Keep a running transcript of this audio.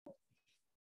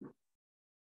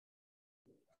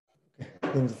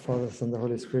In the Father, Son, the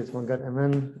Holy Spirit, one God,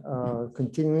 Amen.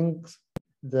 Continuing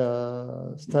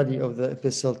the study of the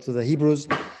epistle to the Hebrews,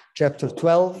 chapter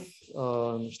 12.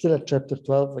 Still at chapter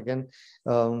 12 again.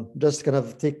 Just kind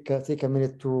of take a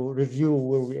minute to review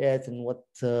where we're at and what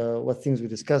things we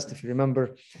discussed. If you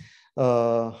remember,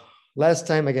 last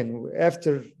time again,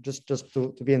 after just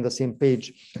to be on the same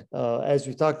page, as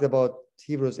we talked about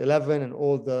Hebrews 11 and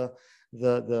all the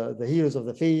heroes of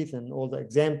the faith and all the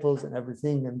examples and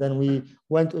everything. And then we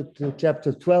went to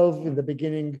chapter 12 in the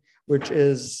beginning, which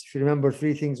is, if you remember,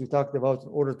 three things we talked about. In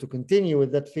order to continue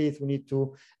with that faith, we need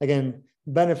to, again,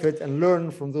 benefit and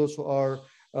learn from those who are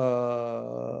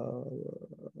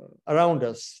around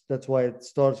us. That's why it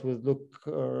starts with look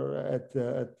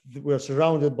we're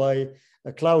surrounded by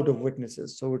a cloud of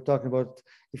witnesses. So we're talking about,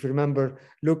 if you remember,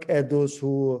 look at those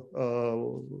who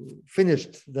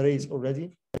finished the race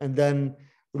already, and then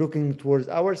looking towards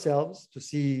ourselves to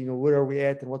see, where are we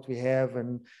at and what we have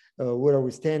and where are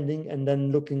we standing, and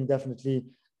then looking definitely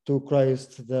to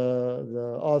Christ,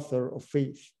 the author of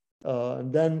faith.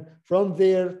 And then from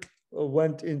there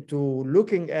went into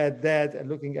looking at that and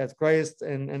looking at Christ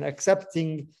and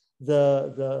accepting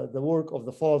the work of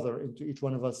the Father into each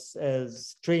one of us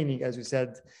as training, as we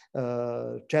said,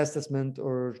 chastisement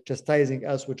or chastising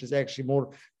us, which is actually more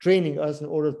training us in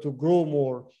order to grow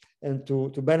more and to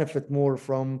benefit more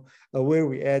from where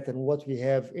we at and what we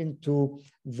have into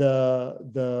the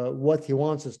what he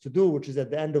wants us to do, which is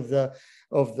at the end of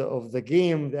the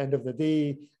game, the end of the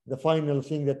day, the final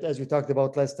thing that, as we talked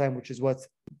about last time, which is what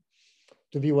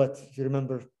if you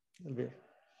remember,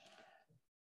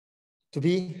 to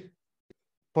be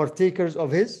partakers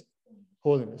of his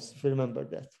holiness, if you remember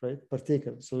that, right?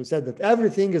 Partakers. So we said that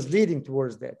everything is leading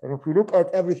towards that. And if we look at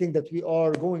everything that we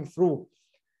are going through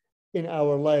in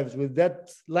our lives with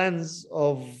that lens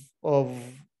of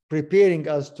preparing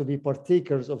us to be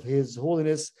partakers of his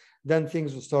holiness, then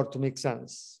things will start to make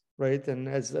sense, right? And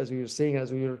as we were saying,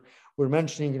 as we were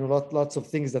mentioning, lots of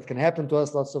things that can happen to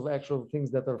us, lots of actual things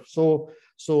that are so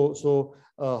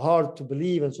hard to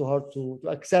believe and so hard to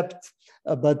accept.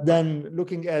 But then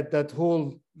looking at that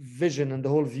whole vision and the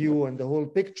whole view and the whole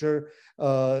picture,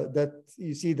 that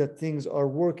you see that things are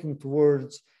working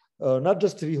towards not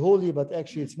just to be holy, but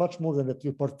actually it's much more than that.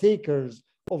 We're partakers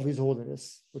of his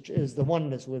holiness, which is the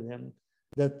oneness with him.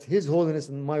 That his holiness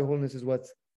and my holiness is what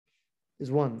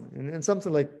is one. And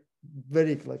something like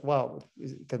very like, wow,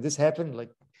 can this happen?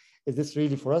 Like, is this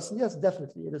really for us? And yes,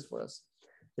 definitely it is for us.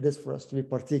 It is for us to be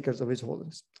partakers of his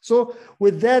holiness. So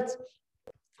with that,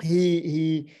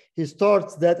 he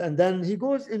starts that, and then he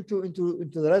goes into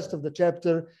the rest of the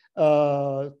chapter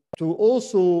to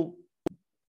also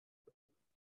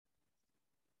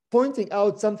pointing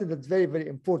out something that's very, very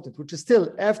important, which is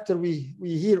still after we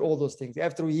hear all those things,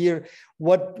 after we hear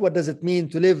what does it mean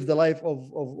to live the life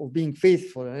of being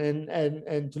faithful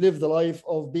and to live the life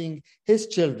of being his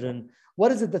children.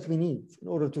 What is it that we need in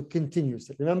order to continue?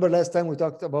 Remember last time we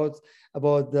talked about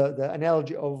the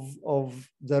analogy of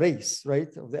the race,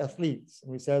 right? Of the athletes.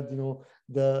 And we said,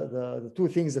 the two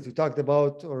things that we talked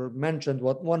about or mentioned,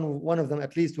 one of them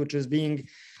at least, which is being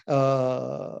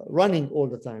running all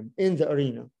the time in the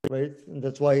arena, right? And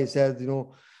that's why he said, do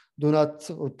not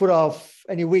put off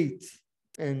any weight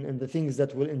and the things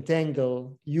that will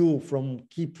entangle you from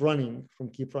keep running.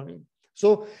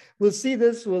 So we'll see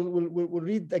this, we'll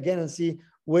read again and see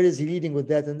where is he leading with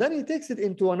that. And then he takes it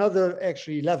into another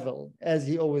actually level, as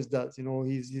he always does.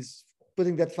 He's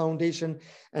putting that foundation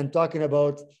and talking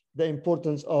about the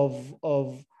importance of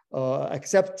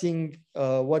accepting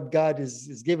what God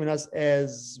is giving us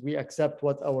as we accept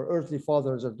what our earthly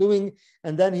fathers are doing.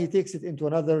 And then he takes it into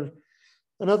another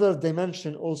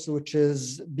dimension also, which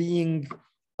is being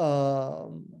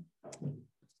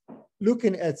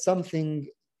looking at something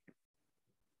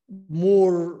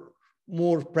more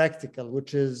practical,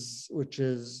 which is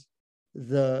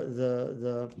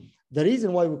the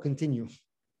reason why we continue,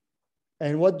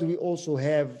 and what do we also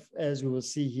have, as we will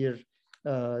see here,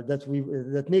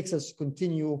 that makes us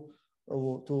continue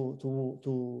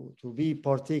to be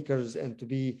partakers and to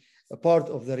be a part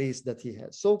of the race that he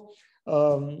has. So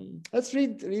let's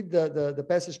read the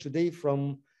passage today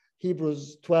from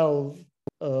Hebrews 12.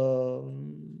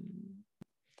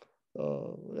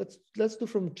 Let's do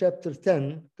from chapter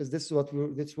 10, because this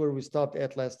is where we stopped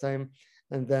at last time,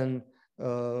 and then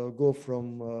go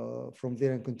from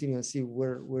there and continue and see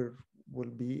where we'll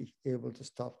be able to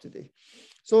stop today.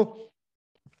 So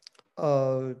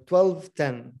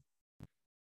 12:10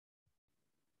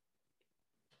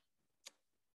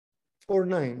 or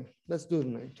 9. Let's do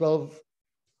 9. 12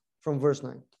 from verse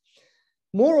 9.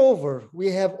 Moreover,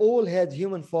 we have all had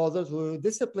human fathers who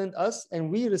disciplined us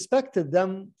and we respected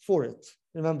them for it.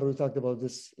 Remember, we talked about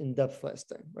this in depth last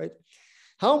time, right?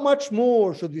 How much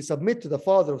more should we submit to the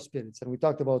Father of spirits? And we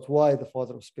talked about why the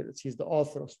Father of spirits. He's the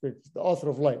author of spirits, the author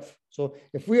of life. So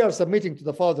if we are submitting to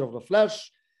the Father of the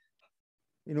flesh,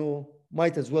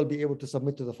 might as well be able to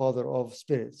submit to the Father of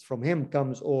spirits. From him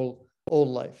comes all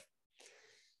life.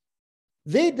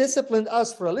 They disciplined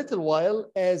us for a little while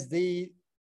as they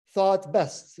thought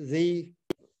best.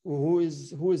 Who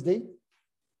is they?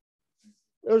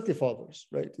 Earthly fathers,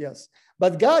 right? Yes.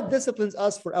 But God disciplines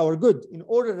us for our good in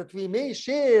order that we may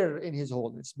share in his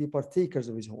holiness, be partakers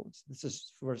of his holiness. This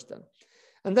is verse 10.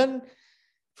 And then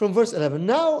from verse 11,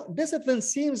 now discipline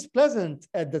seems pleasant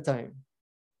at the time,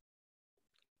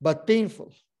 but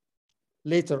painful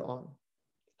later on.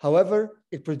 However,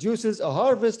 it produces a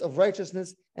harvest of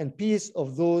righteousness and peace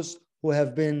of those who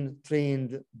have been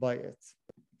trained by it.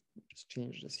 Just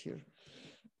change this here.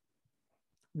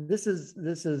 This is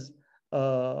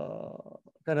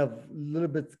kind of a little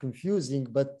bit confusing,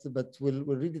 but we'll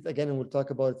read it again and we'll talk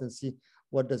about it and see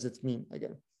what does it mean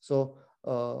again. So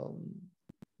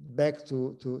back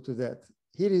to that.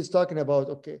 Here he's talking about,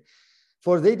 okay,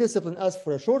 for they discipline us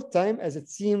for a short time as it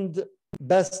seemed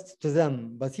best to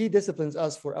them, but he disciplines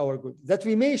us for our good, that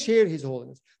we may share his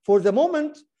holiness. For the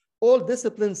moment, all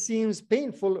discipline seems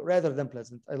painful rather than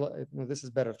pleasant. This is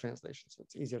better translation, so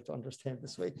it's easier to understand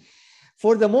this way.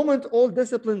 For the moment, all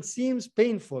discipline seems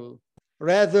painful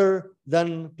rather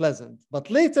than pleasant, but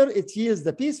later it yields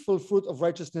the peaceful fruit of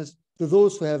righteousness to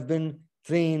those who have been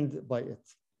trained by it.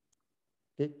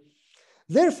 Okay?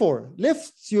 Therefore,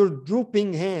 lift your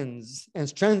drooping hands and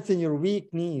strengthen your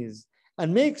weak knees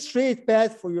and make straight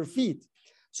path for your feet,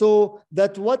 so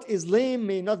that what is lame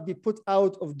may not be put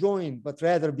out of joint, but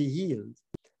rather be healed.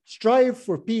 Strive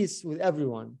for peace with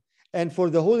everyone and for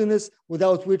the holiness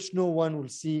without which no one will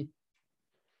see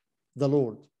the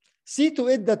Lord. See to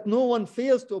it that no one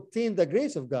fails to obtain the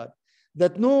grace of God,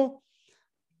 that no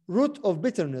root of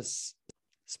bitterness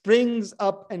springs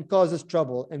up and causes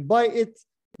trouble, and by it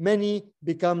many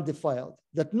become defiled,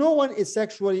 that no one is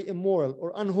sexually immoral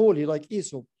or unholy like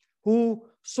Esau, who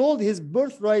sold his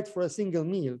birthright for a single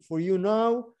meal. For you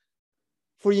know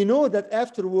that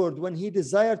afterward, when he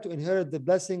desired to inherit the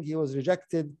blessing, he was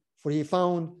rejected, for he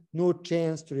found no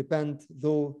chance to repent,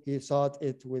 though he sought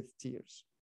it with tears.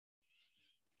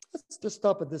 Let's just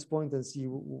stop at this point and see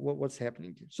what's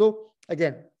happening here. So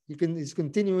again, he's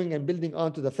continuing and building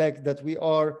on to the fact that we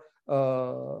are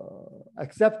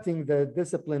accepting the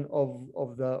discipline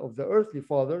of the earthly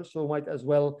father, so might as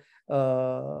well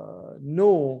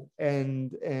know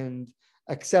and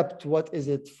accept what is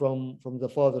it from the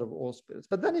Father of all spirits.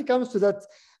 But then he comes to that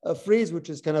phrase, which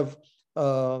is kind of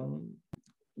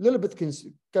little bit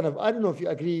kind of, I don't know if you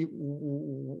agree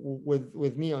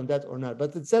with me on that or not,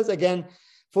 but it says again,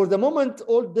 for the moment,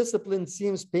 all discipline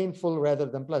seems painful rather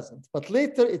than pleasant, but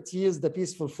later it yields the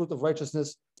peaceful fruit of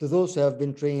righteousness to those who have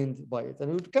been trained by it.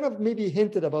 And we kind of maybe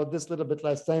hinted about this a little bit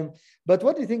last time, but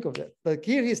what do you think of that? Like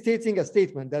here he's stating a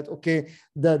statement that, okay,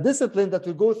 the discipline that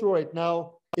we go through right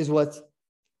now is what?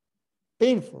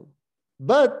 Painful,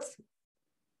 but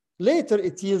later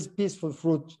it yields peaceful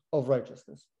fruit of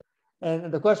righteousness.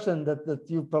 And the question that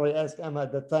you probably asked Emma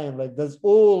at that time, like, does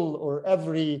all or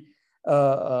every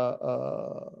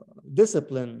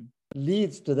discipline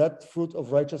leads to that fruit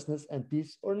of righteousness and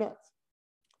peace or not?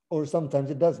 Or sometimes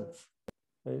it doesn't,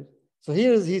 right? So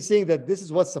here he's saying that this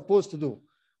is what's supposed to do.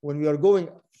 When we are going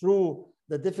through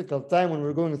the difficult time, when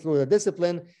we're going through the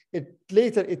discipline,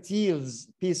 later it yields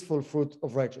peaceful fruit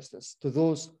of righteousness to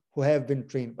those who have been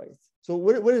trained by it. So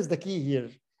where is the key here?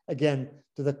 Again,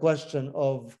 to the question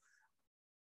of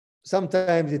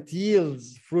sometimes it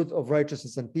yields fruit of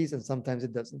righteousness and peace, and sometimes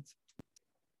it doesn't.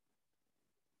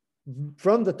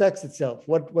 From the text itself,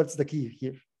 what's the key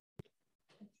here?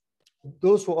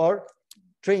 Those who are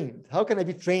trained. How can I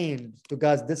be trained to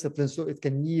God's discipline so it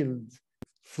can yield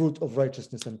fruit of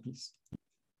righteousness and peace?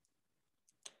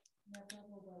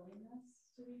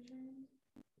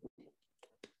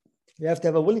 You have to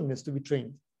have a willingness to be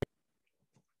trained.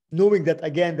 Knowing that,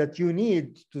 again, that you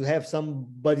need to have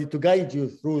somebody to guide you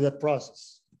through that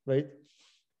process, right?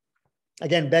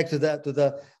 Again, back to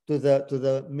the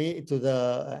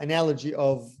analogy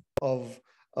of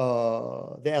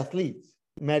the athlete.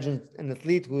 Imagine an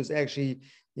athlete who is actually,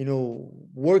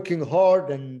 working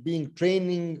hard and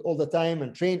training all the time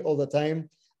and trained all the time,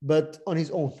 but on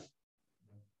his own,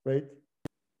 right?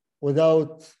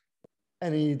 Without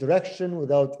any direction,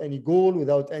 without any goal,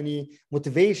 without any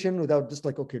motivation, without just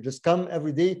like, okay, just come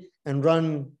every day and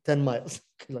run 10 miles.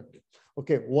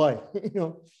 Okay, why?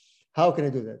 How can I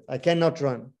do that? I cannot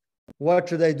run. What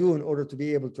should I do in order to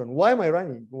be able to run? Why am I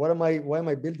running? Why am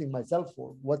I building myself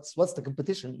for? What's the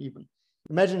competition even?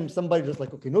 Imagine somebody just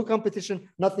like, okay, no competition,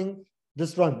 nothing,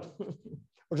 just run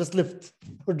or just lift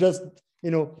or just,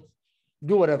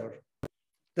 do whatever.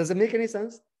 Does it make any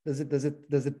sense? Does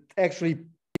it actually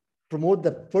promote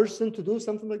the person to do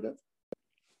something like that?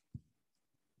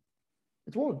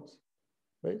 It won't,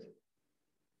 right?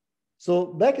 So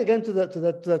back again to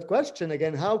that question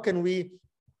again, how can we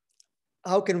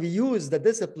use the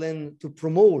discipline to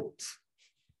promote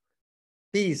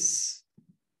peace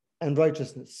and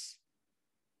righteousness?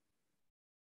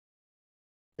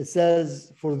 It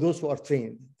says, for those who are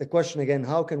trained. The question again,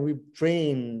 how can we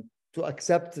train to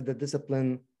accept the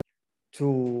discipline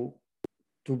to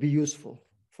be useful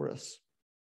for us?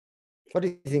 What do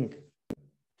you think?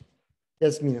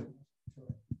 Yes, Mina.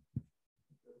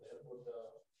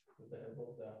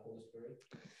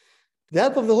 The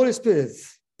help of the Holy Spirit.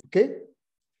 Okay?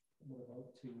 What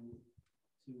about to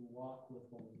walk with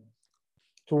holiness?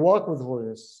 To walk with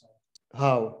holiness.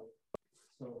 How?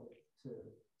 So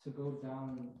to go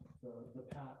down the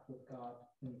path with God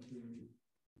and to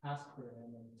ask for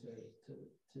Him and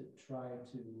to try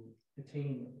to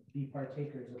be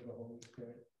partakers of the Holy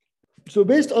Spirit. So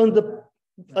based on the,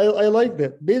 I like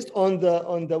that. Based on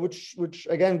the which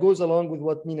again goes along with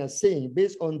what Mina is saying.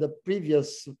 Based on the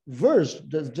previous verse,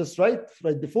 just right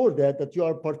before that you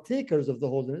are partakers of the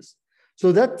holiness.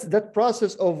 So that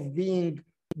process of being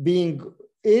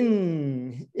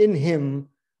in Him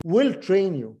will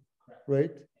train you,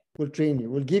 right? Will train you.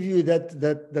 Will give you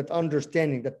that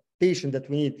understanding, that patience that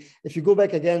we need. If you go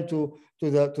back again to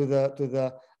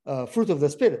the fruit of the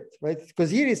Spirit, right? Because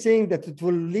here he's saying that it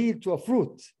will lead to a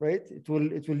fruit, right? It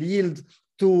will yield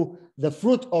to the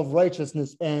fruit of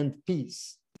righteousness and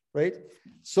peace, right?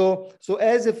 So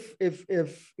as if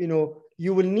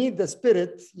you will need the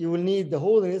Spirit, you will need the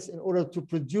holiness in order to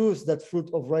produce that fruit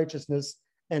of righteousness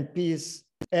and peace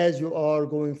as you are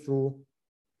going through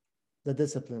the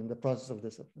discipline, the process of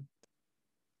discipline.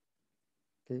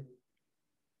 Okay.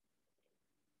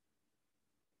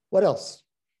 What else?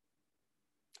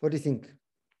 What do you think?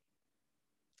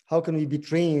 How can we be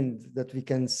trained that we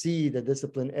can see the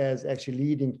discipline as actually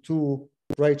leading to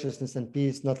righteousness and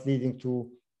peace, not leading to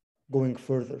going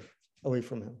further away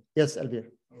from Him? Yes,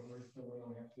 Albir. We're still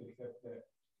going to have to accept that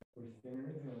we're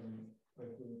sinners and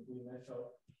like we mess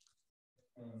up.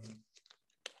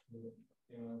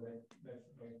 That's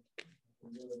like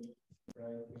really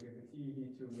right, because it's easy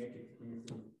to make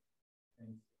excuses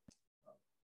and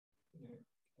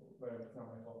but it's not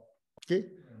my fault. Okay.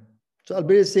 So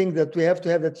Albir is saying that we have to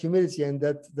have that humility and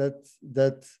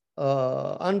that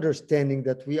understanding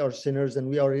that we are sinners and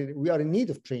we are in need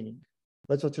of training.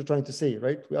 That's what you're trying to say,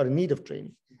 right? We are in need of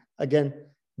training. Again,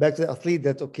 back to the athlete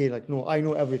that, okay, like, no, I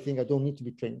know everything. I don't need to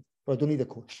be trained, or I don't need a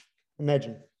coach.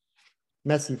 Imagine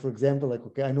Messi, for example, like,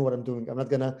 okay, I know what I'm doing. I'm not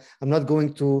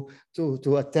going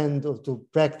to attend or to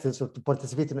practice or to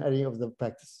participate in any of the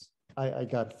practice. I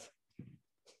got it.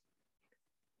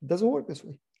 It doesn't work this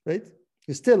way, right?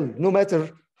 You still, no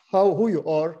matter who you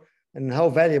are and how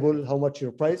valuable, how much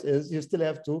your price is, you still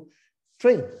have to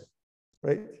train,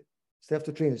 right? You still have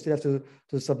to train. You still have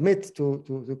to submit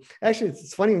to. Actually,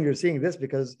 it's funny when you're saying this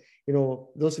because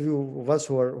those of us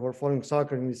who are following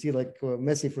soccer and you see like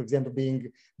Messi, for example,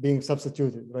 being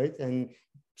substituted, right? And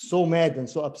so mad and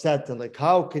so upset and like,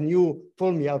 how can you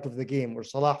pull me out of the game? Or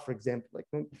Salah, for example, like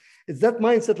it's that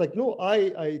mindset. Like, no,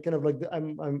 I kind of like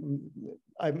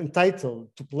I'm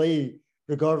entitled to play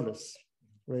regardless,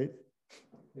 right?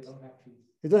 They don't have peace.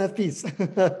 They don't have peace.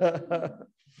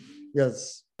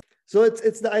 Yes. So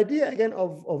it's the idea again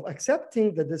of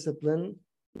accepting the discipline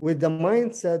with the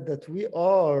mindset that we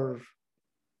are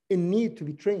in need to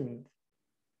be trained,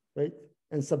 right?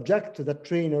 And subject to the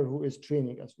trainer who is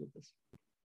training us with this.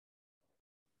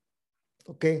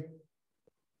 Okay.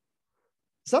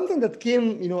 Something that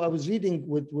came, I was reading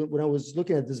when I was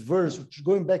looking at this verse, which is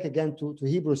going back again to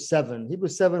Hebrews 7.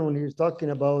 Hebrews 7, when he's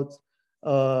talking about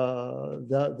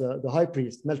the high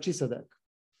priest, Melchizedek,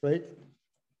 right?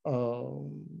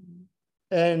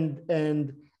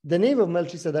 And the name of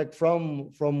Melchizedek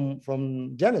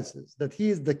from Genesis, that he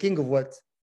is the king of what?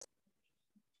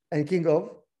 And king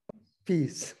of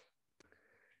peace.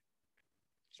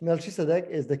 Melchizedek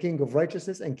is the king of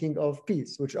righteousness and king of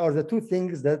peace, which are the two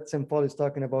things that St. Paul is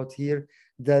talking about here,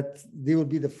 that they will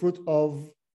be the fruit of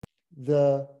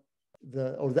the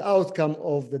outcome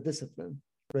of the discipline,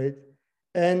 right?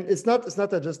 And it's not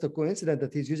just a coincidence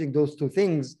that he's using those two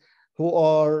things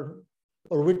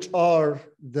which are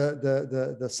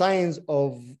the signs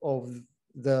of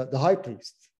the high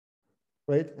priest,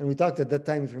 right? And we talked at that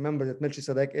time, if you remember, that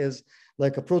Melchizedek is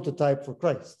like a prototype for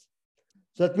Christ.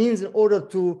 So that means in order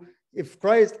to, if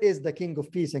Christ is the King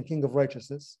of peace and King of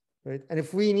righteousness, right? And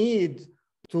if we need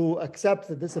to accept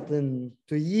the discipline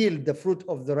to yield the fruit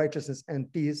of the righteousness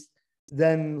and peace,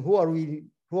 then who are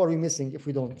we missing if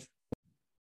we don't?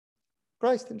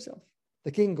 Christ himself,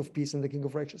 the King of peace and the King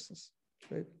of righteousness,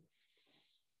 right?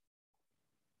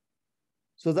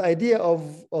 So the idea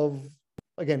of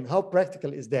again, how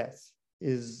practical is that?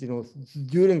 Is,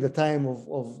 during the time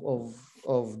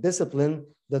of discipline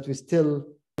that we still,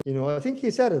 I think he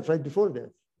said it right before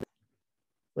that,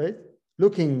 right?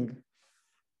 Looking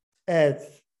at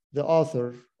the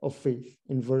author of faith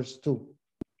in verse 2,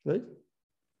 right?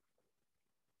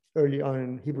 Early on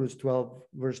in Hebrews 12,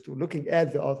 verse 2, looking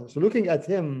at the author. So looking at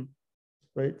him,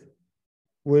 right,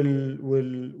 will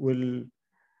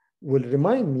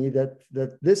remind me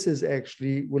that this is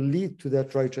actually will lead to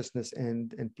that righteousness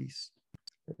and peace.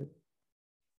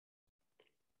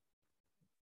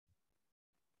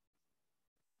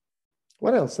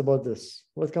 What else about this?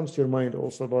 What comes to your mind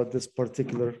also about this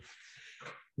particular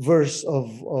verse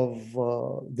of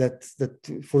that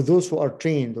for those who are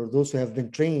trained or those who have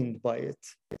been trained by it,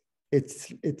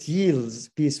 it yields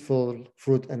peaceful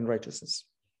fruit and righteousness.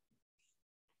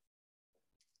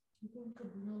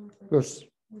 Yes.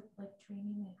 With like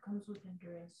training, it comes with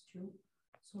endurance too.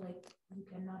 So like you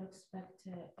cannot expect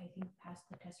to, I think, pass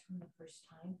the test from the first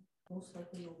time. Most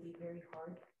likely it will be very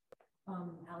hard.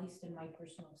 At least in my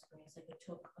personal experience, like it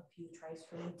took a few tries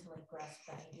for me to like grasp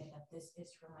the idea that this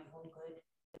is for my own good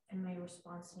and my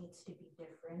response needs to be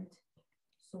different.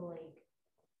 So like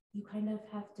you kind of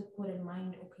have to put in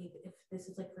mind, okay, if this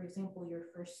is like, for example, your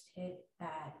first hit,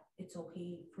 that it's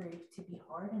okay for it to be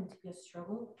hard and to be a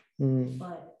struggle,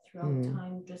 but throughout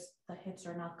time, just the hits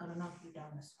are not going to knock you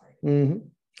down as hard.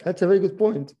 That's a very good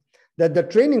point. That the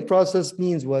training process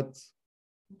means what?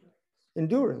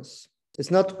 Endurance. It's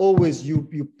not always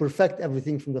you perfect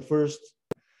everything from the first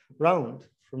round,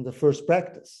 from the first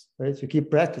practice, right? You keep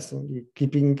practicing, you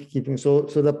keeping. So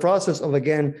the process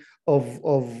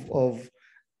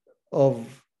of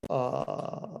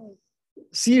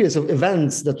series of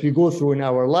events that we go through in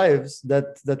our lives,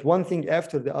 that one thing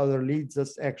after the other leads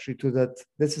us actually to that.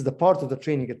 This is the part of the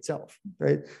training itself,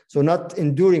 right? So not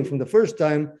enduring from the first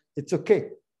time, it's okay,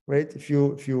 right? If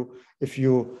you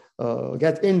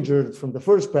get injured from the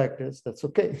first practice, that's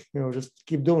okay. Just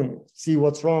keep doing it. See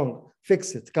what's wrong,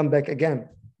 fix it, come back again,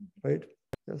 right?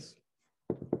 Yes.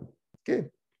 Okay.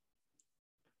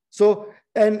 So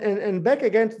and back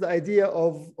again to the idea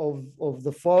of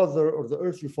the Father or the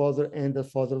earthly Father and the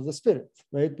Father of the Spirit,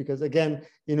 right? Because again,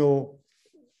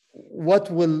 what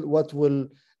will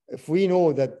if we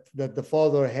know that the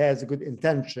Father has a good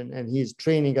intention and He's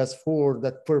training us for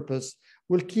that purpose,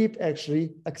 we'll keep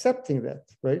actually accepting that,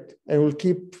 right? And we'll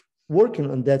keep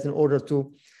working on that in order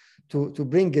to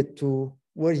bring it to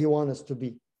where He wants us to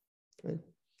be, right?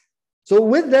 So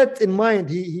with that in mind,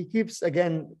 he keeps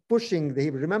again pushing the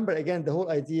Hebrew. Remember again the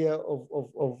whole idea of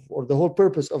or the whole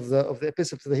purpose of the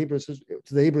epistle to the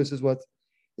Hebrews is what?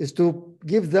 Is to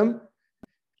give them,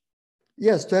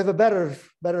 yes, to have a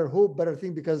better hope, better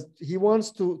thing, because he wants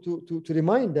to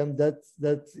remind them that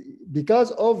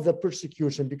because of the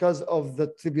persecution, because of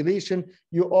the tribulation,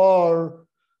 you are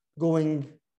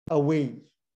going away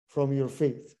from your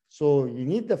faith. So you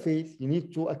need the faith, you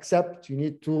need to accept, you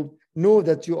need to know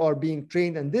that you are being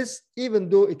trained. And this, even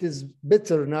though it is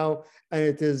bitter now and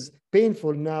it is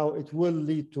painful now, it will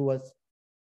lead to what?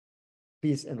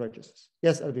 Peace and righteousness.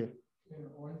 Yes, Albir.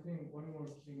 One more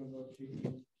thing about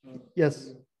faith.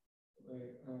 Yes.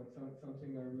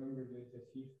 Something I remember is the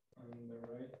thief on the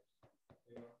right.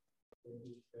 When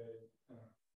he said,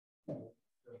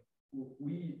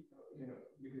 we,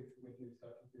 because when he was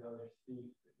talking to the other thief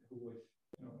who was,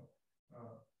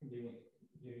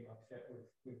 getting upset with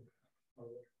the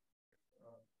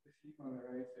thief on the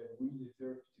right said, we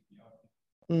deserve to be honest.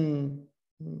 And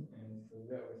so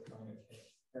that was kind of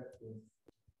accepting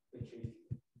the case.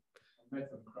 Met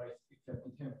of Christ,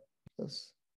 accepted him.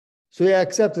 Yes. So he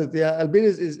accepted. Yeah, Albin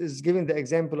is giving the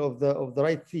example of the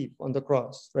right thief on the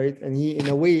cross, right? And he, in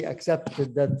a way,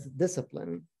 accepted that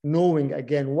discipline, knowing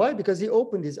again why? Because he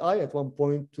opened his eye at one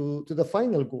point to the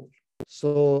final goal. So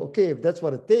okay, if that's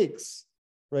what it takes,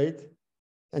 right?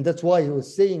 And that's why he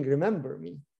was saying, "Remember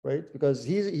me," right? Because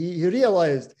he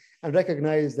realized and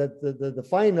recognized that the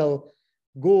final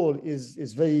goal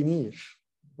is very near,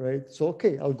 right? So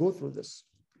okay, I'll go through this.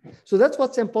 So that's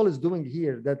what St. Paul is doing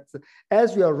here, that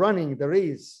as we are running the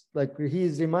race, like he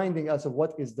is reminding us of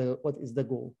what is the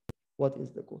goal. What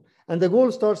is the goal? And the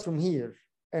goal starts from here,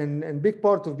 And big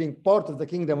part of being part of the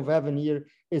kingdom of heaven here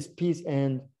is peace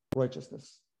and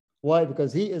righteousness. Why?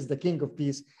 Because he is the king of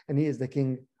peace and he is the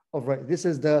king of right. This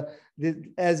is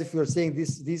as if you're saying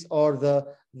these are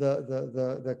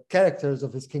the characters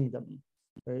of his kingdom,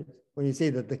 right? When you say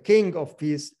that the king of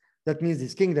peace, that means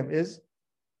his kingdom is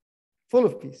full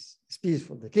of peace. It's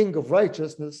peaceful. The king of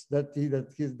righteousness,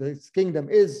 his kingdom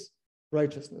is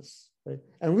righteousness, right?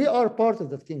 And we are part of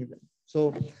that kingdom.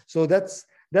 So that's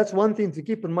one thing to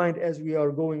keep in mind as we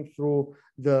are going through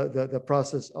the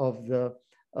process of the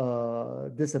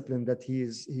discipline that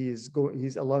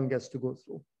he's allowing us to go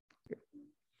through. Okay.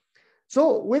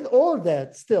 So with all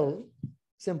that, still,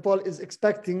 St. Paul is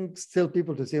expecting still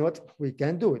people to say, what? We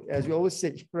can do it, as we always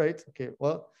say, right? Okay,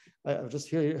 well, I've just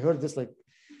heard this like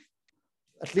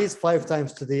at least 5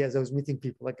 times today as I was meeting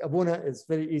people. Like, Abuna is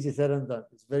very easy said and done.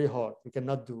 It's very hard. We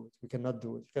cannot do it. We cannot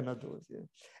do it. We cannot do it. Yeah.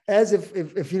 As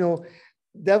if you know,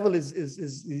 devil is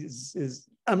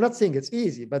I'm not saying it's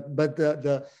easy, but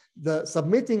the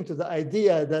submitting to the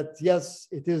idea that yes,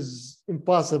 it is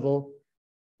impossible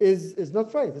is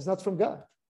not right. It's not from God.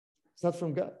 It's not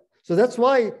from God. So that's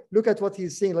why look at what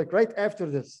he's saying. Like right after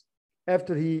this,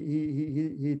 after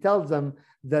he tells them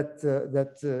that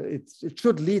it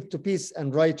should lead to peace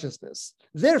and righteousness.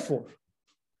 Therefore,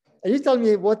 and you tell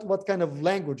me what kind of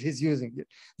language he's using here.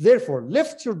 Therefore,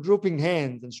 lift your drooping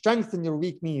hands and strengthen your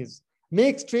weak knees.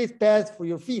 Make straight paths for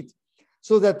your feet,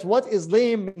 so that what is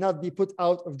lame may not be put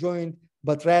out of joint,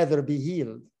 but rather be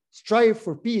healed. Strive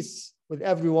for peace with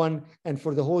everyone and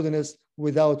for the holiness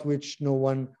without which no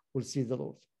one will see the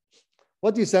Lord.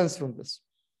 What do you sense from this?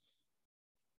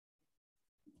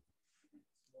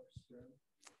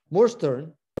 More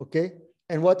stern, okay.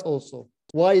 And what also?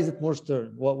 Why is it more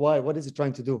stern? Why? What is it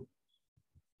trying to do?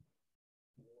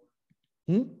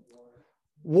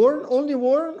 Warn, only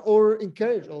warn, or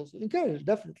encourage also? Encourage,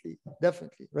 definitely,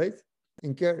 right?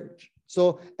 Encourage.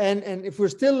 So, and if we're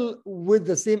still with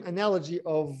the same analogy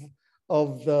of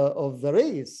the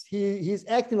race, he's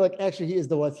acting like actually he is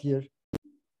the what here?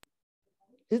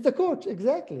 He's the coach,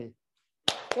 exactly.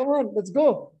 Come on, let's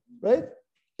go, right?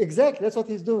 Exactly, that's what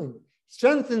he's doing.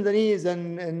 Strengthen the knees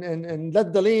and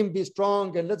let the lame be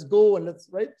strong and let's go and let's,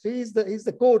 right? So he's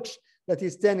the coach that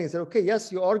he's standing and said, okay,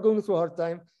 yes, you are going through a hard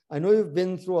time. I know you've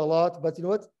been through a lot, but you know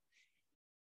what?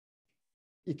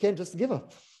 You can't just give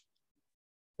up,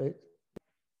 right?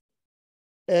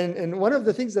 And one of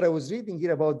the things that I was reading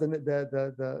here about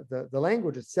the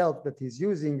language itself that he's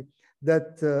using,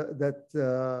 where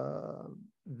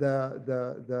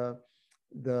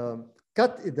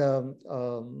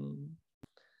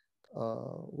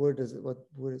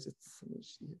is it?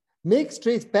 Make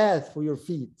straight path for your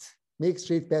feet. Make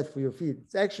straight path for your feet.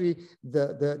 It's actually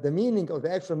the meaning, or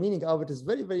the actual meaning of it is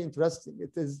very, very interesting.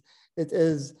 It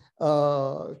is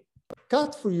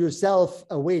cut for yourself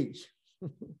a way,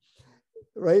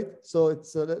 right? So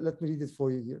it's let me read it for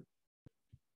you here.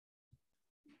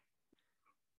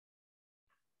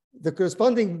 The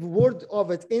corresponding word of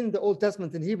it in the Old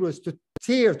Testament in Hebrew is to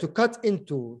tear, to cut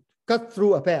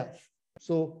through a path.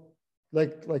 So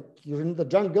like you're in the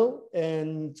jungle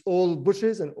and it's all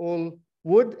bushes and all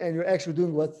wood, and you're actually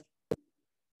doing what?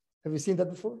 Have you seen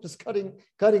that before? Just cutting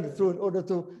through in order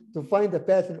to find a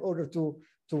path in order to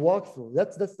walk through.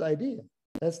 That's the idea.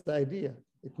 That's the idea.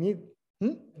 It needs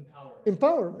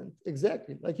empowerment.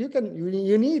 Exactly. Like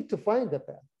you need to find a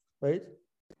path, right?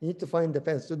 You need to find the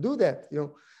path. So do that, you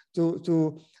know,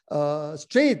 to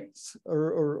straight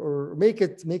or make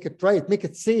it right, make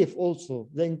it safe also.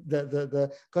 Then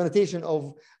the connotation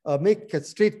of make a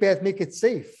straight path, make it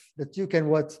safe, that you can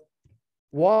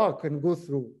walk and go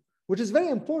through, which is very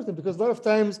important because a lot of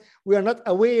times we are not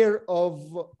aware of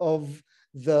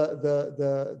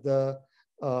the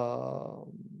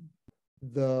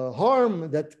harm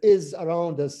that is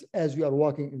around us as we are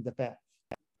walking in the path.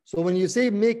 So when you say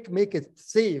make it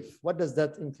safe, what does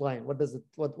that imply? What's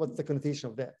the connotation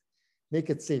of that? Make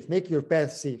it safe, make your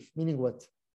path safe, meaning what?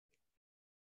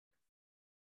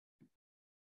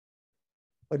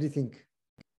 What do you think?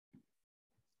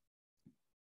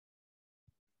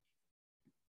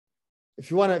 If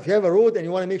you have a road and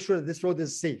you want to make sure that this road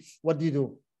is safe, what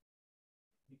do?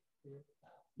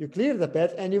 You clear the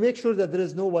path and you make sure that there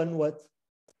is no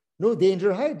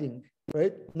danger hiding,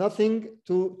 right? Nothing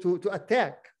to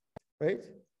attack, right?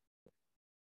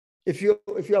 If you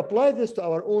apply this to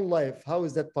our own life, how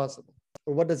is that possible?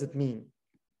 Or what does it mean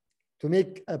to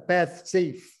make a path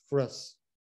safe for us?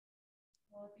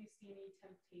 Well, if you see any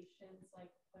temptations,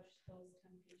 like push those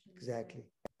temptations.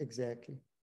 Exactly.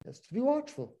 Yes, to be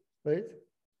watchful, right?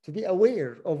 To be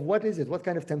aware of what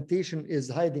kind of temptation is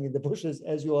hiding in the bushes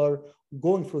as you are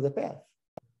going through the path.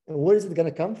 And where is it going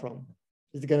to come from?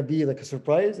 Is it going to be like a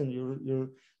surprise and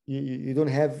you don't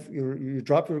have you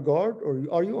drop your guard, or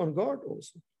are you on guard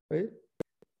also, right?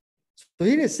 So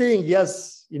he is saying,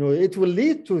 yes, it will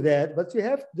lead to that, but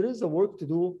there is a work to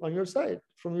do on your side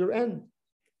from your end,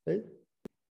 right?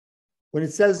 When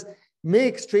it says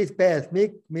make straight path,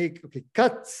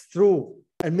 cut through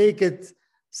and make it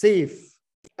safe.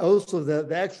 Also,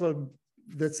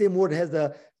 the same word has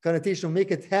the connotation of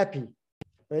make it happy,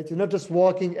 right? You're not just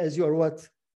walking as you are what?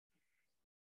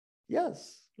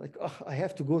 Yes, like, oh, I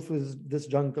have to go through this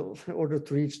jungle in order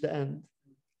to reach the end.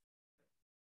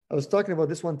 I was talking about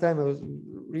this one time. I was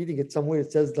reading it somewhere.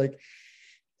 It says, like,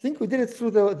 I think we did it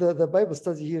through the Bible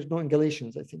study here, in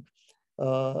Galatians, I think.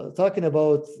 Talking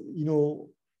about,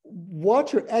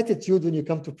 watch your attitude when you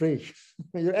come to pray,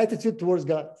 your attitude towards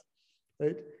God,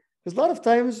 right? Because a lot of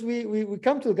times we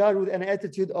come to God with an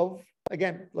attitude of,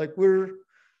 again, like we're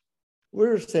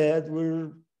sad,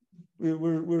 we're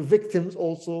victims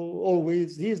also,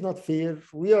 always. He is not fair.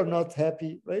 We are not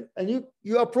happy, right? And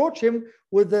you approach him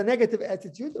with a negative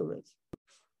attitude already.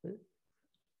 Right?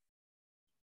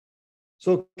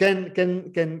 So can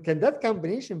that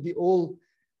combination be all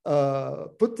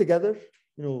put together?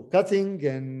 Cutting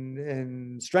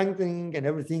and strengthening and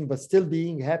everything, but still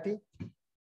being happy?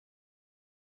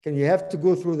 Can you have to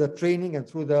go through the training and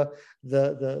through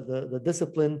the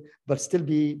discipline, but still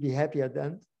be happy at the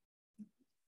end?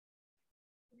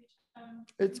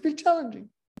 It's been challenging,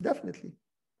 definitely.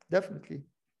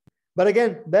 But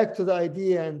again, back to the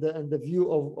idea and the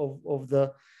view of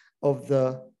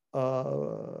the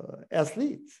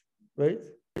athlete, right?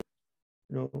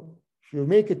 If you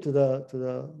make it to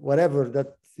the whatever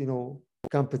that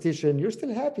competition, you're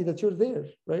still happy that you're there,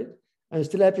 right? And you're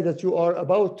still happy that you are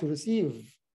about to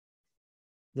receive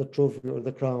the trophy or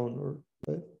the crown,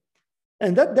 right?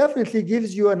 And that definitely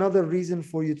gives you another reason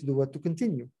for you to do what? To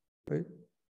continue, right?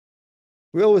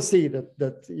 We always say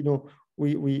that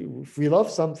if we love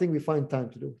something, we find time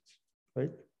to do it,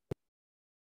 right?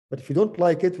 But if you don't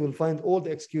like it, we'll find all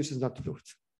the excuses not to do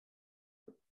it.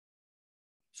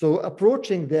 So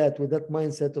approaching that with that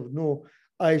mindset of, no,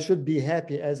 I should be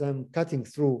happy as I'm cutting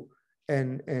through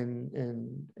and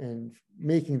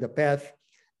making the path,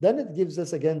 then it gives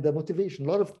us again the motivation. A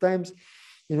lot of times,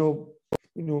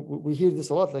 we hear this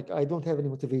a lot, like, I don't have any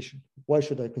motivation. Why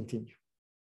should I continue?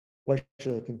 Why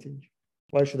should I continue?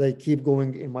 Why should I keep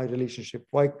going in my relationship?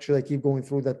 Why should I keep going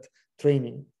through that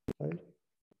training? Right?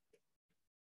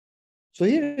 So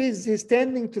here he's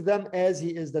standing to them as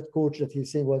he is that coach that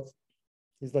he's saying what?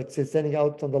 He's like standing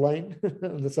out on the line,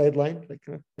 on the sideline, like,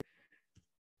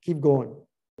 keep going.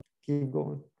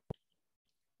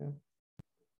 Yeah.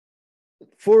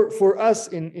 For us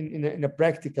in a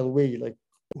practical way, like,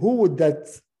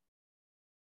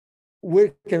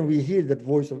 where can we hear that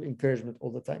voice of encouragement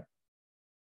all the time?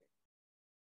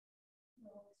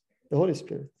 The Holy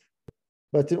Spirit.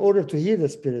 But in order to hear the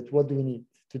Spirit, what do we need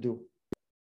to do?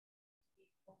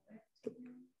 To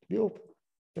be open,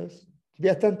 yes, to be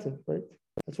attentive, right?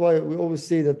 That's why we always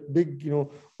say that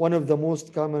one of the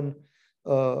most common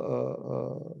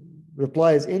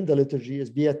replies in the liturgy is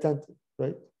be attentive,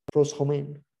 right? Pros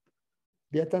chomein.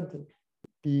 Be attentive.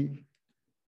 Pay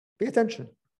attention.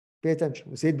 Pay attention.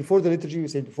 We say it before the liturgy. We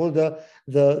say it before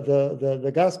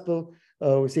the gospel.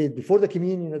 We say it before the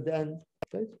communion at the end,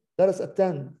 right? Let us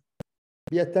attend.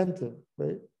 Be attentive,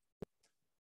 right?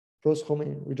 Pros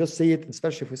chomein. We just say it,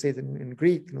 especially if we say it in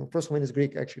Greek. Pros chomein is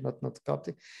Greek, actually, not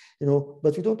Coptic.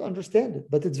 But we don't understand it.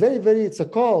 But it's it's a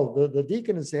call. The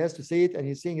deacon has to say it, and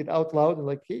he's saying it out loud, and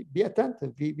like, hey, be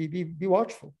attentive, be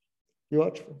watchful, be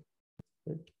watchful.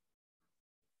 Right?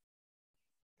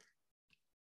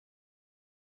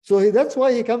 So that's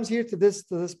why he comes here to this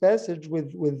passage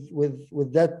with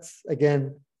that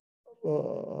again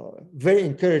very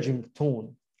encouraging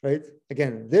tone. Right?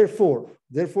 Again, therefore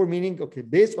meaning, okay,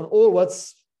 based on all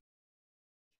what's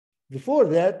before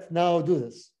that, now do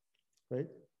this, right?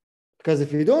 Because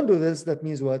if you don't do this, that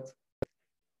means what?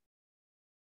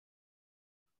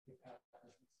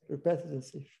 Your path isn't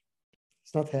safe.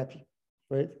 It's not happy,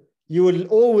 right? You will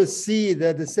always see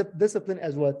the discipline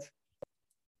as what?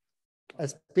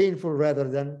 As painful rather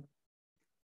than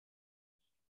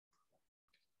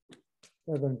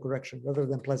correction, rather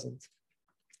than pleasant.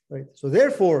 Right. So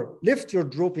therefore, lift your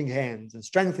drooping hands and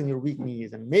strengthen your weak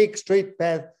knees and make straight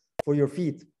path for your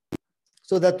feet,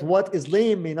 so that what is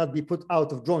lame may not be put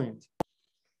out of joint.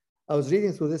 I was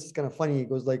reading through this. It's kind of funny. It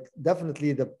goes like,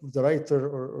 definitely the writer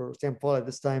or St. Paul at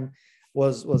this time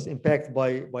was impacted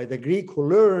by the Greek who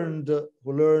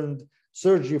learned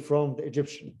surgery from the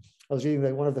Egyptian. I was reading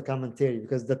like one of the commentary,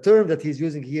 because the term that he's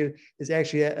using here is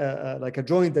actually like a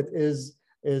joint that is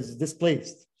is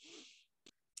displaced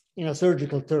in a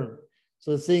surgical term.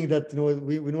 So saying that,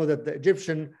 we know that the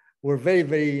Egyptian were very,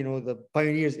 very, the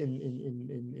pioneers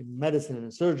in medicine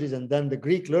and surgeries, and then the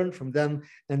Greek learned from them,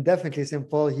 and definitely St.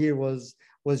 Paul here was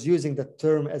using that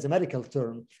term as a medical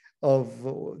term of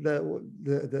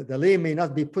the limb may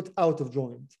not be put out of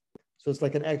joint. So it's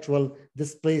like an actual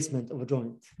displacement of a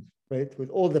joint, right? With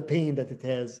all the pain that it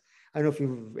has. I don't know if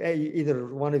you've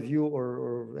either one of you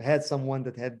or had someone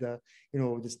that had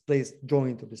displaced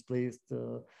joint or displaced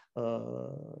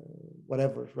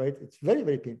whatever, right? It's very,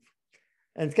 very painful.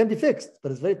 And it can be fixed, but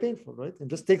it's very painful, right? It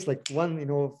just takes like one,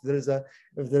 if there's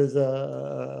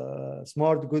a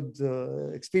smart, good,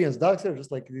 experienced doctor,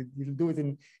 just like you'll do it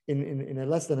in a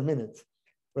less than a minute,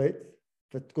 right?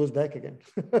 But it goes back again.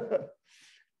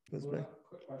 Goes back.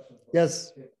 Quick question.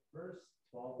 Yes. Verse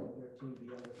 12 and 13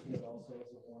 be understood also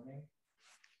as a warning.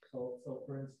 So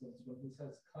for instance, when he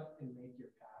says cut and make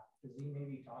your path, is he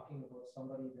maybe talking about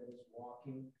somebody that is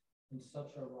walking in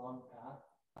such a wrong path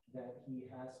that he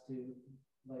has to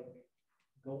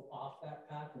go off that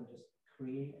path and just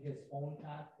create his own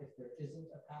path if there isn't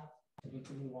a path to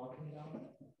continue walking down?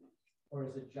 Or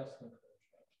is it just encouragement?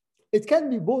 It can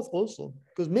be both also,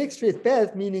 because make straight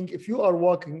path, meaning if you are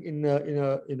walking in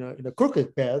a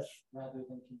crooked path, rather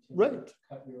than continue right? To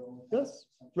cut your own path. Yes,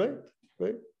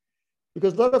 right.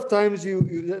 Because a lot of times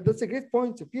that's a great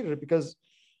point to Peter, because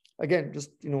again,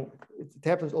 just it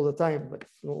happens all the time. But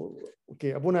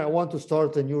okay, Abuna, I want to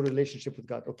start a new relationship with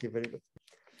God. Okay, very good.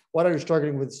 What are you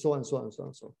struggling with? So and so and so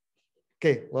and so.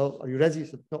 Okay, well, are you ready? He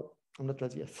said, no, I'm not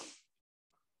ready yet.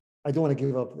 I don't want to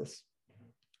give up this.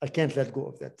 I can't let go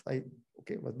of that.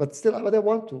 But still, but I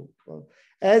want to.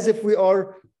 As if we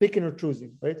are picking or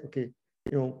choosing, right? Okay,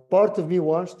 part of me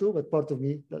wants to, but part of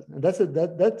me doesn't. And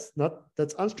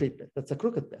that's unstraight path. That's a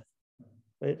crooked path,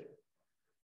 right?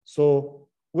 So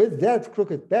with that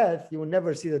crooked path, you will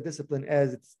never see the discipline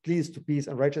as it leads to peace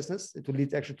and righteousness. It will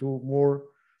lead actually to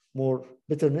more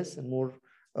bitterness and more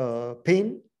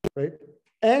pain, right?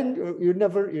 And you're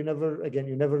never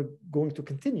going to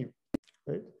continue,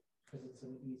 right? Because it's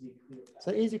an easy, clear path. It's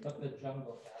an easy. But the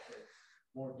jungle path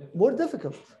is more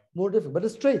difficult, but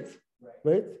it's straight,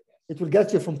 right? It will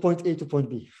get you from point A to point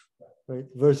B, right?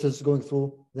 Versus going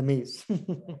through the maze,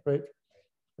 right?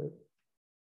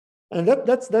 And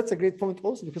that's a great point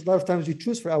also, because a lot of times we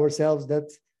choose for ourselves that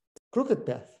crooked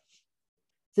path,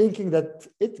 thinking that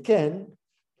it can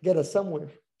get us somewhere,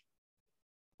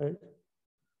 right?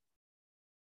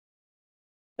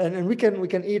 And we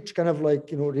can each kind of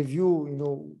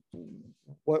review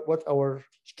what our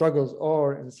struggles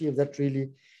are and see if that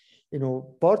really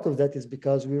part of that is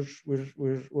because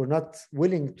we're not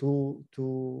willing to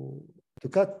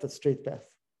cut the straight path,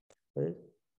 right?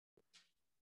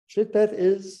 Straight path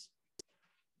is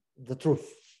the truth,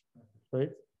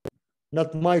 right?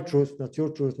 Not my truth, not your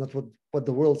truth, not what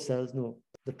the world says. No,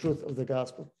 the truth of the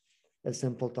gospel, as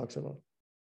St. Paul talks about.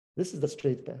 This is the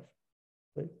straight path,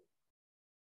 right?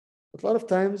 But a lot of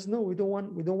times, no, we don't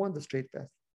want the straight path.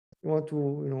 We want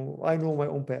to, I know my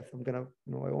own path. I'm gonna,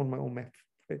 I own my own map,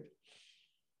 right?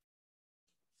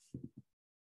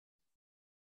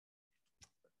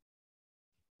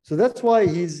 So that's why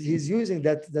he's using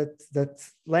that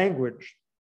language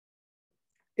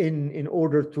in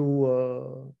order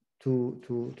to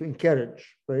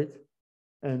encourage, right?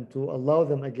 And to allow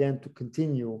them again to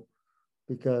continue,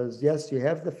 because yes, you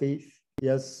have the faith,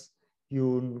 yes,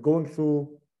 you're going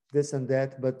through this and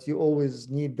that, but you always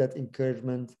need that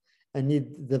encouragement and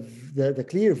need the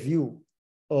clear view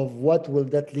of what will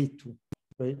that lead to,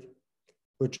 right?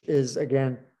 Which is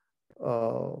again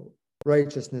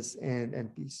righteousness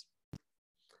and peace.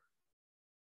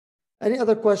 Any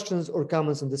other questions or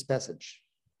comments on this passage?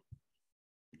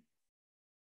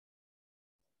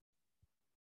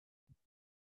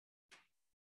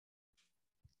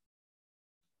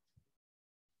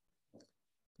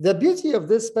 The beauty of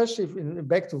this, especially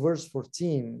back to verse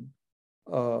 14,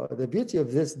 the beauty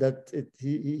of this, that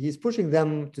he's pushing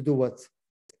them to do what?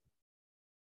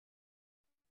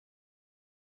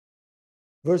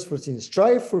 Verse 14,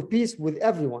 strive for peace with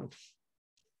everyone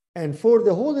and for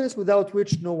the holiness without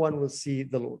which no one will see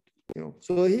the Lord.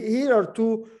 So here are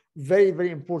two very,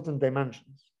 very important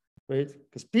dimensions, right?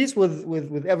 Because peace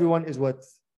with everyone is what?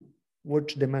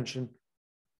 Which dimension?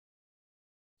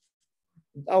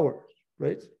 Ours,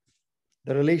 right?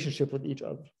 The relationship with each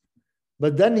other.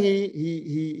 But then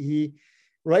he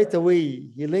right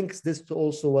away, he links this to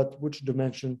also which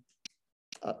dimension?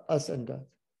 Us and God,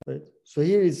 right? So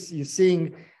here he's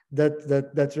seeing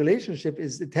that relationship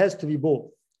it has to be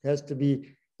both. It has to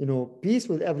be, peace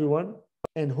with everyone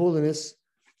and holiness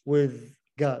with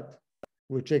God.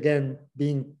 which again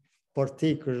being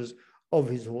partakers of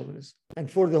his holiness,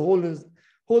 and for the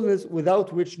holiness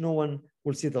without which no one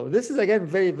will see the Lord. This is again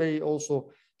very, very also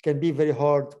can be very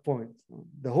hard point.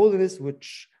 The holiness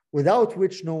without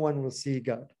which no one will see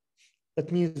God.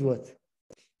 That means what?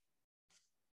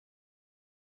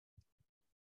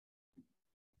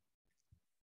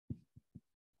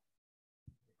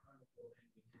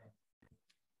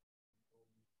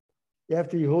 You have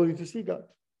to be holy to see God.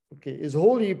 Okay, is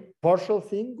holy partial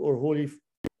thing or holy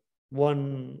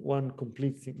one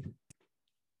complete thing?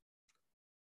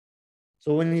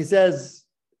 So when he says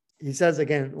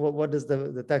again, what does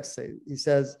the text say? He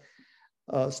says,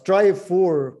 strive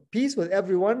for peace with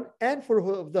everyone and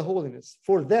for the holiness,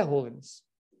 for their holiness.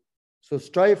 So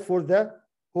strive for the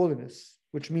holiness,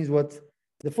 which means what?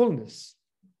 The fullness,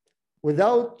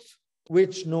 without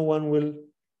which no one will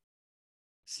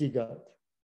see God.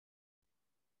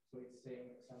 So he's saying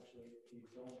essentially, if you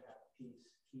don't have peace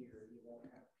here, you won't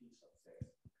have peace up there.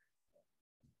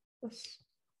 Yes.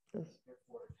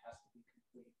 Therefore, it has to be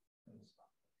complete in the spot.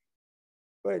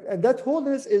 Right, and that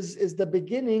holiness is the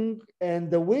beginning and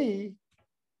the way.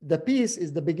 The peace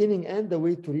is the beginning and the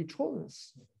way to reach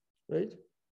holiness, right?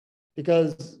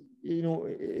 Because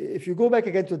if you go back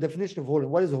again to the definition of holiness,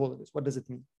 what is holiness? What does it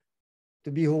mean?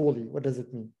 To be holy, what does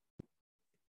it mean?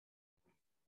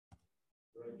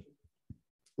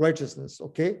 Righteousness,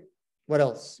 okay. What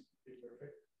else?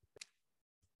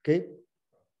 Okay.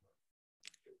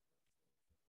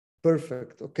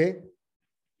 Perfect, okay.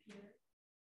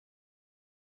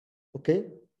 Okay.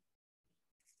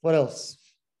 What else?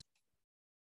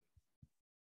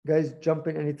 Guys, jump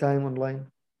in anytime online.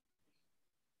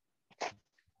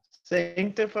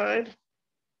 Sanctified.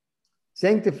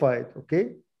 Sanctified,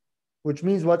 okay. Which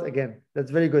means what again? That's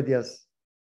very good, yes.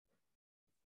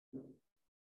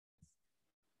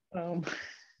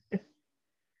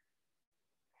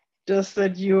 Just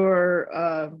that you're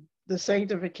the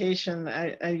sanctification.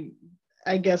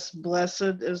 I guess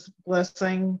blessed is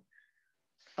blessing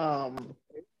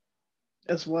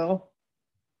as well.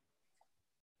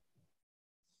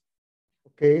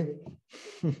 Okay.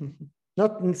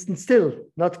 Still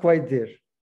not quite there.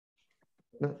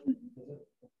 No.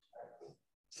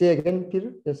 Say again,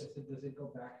 Peter. Yes. So does it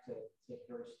go back to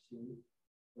verse 2,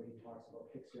 where he talks about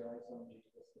fix your eyes on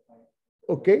Jesus the Christ?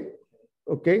 Okay.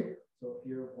 Okay. So if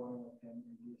you're one with him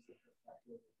and use the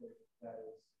perspective, that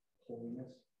is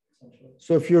holiness, essentially.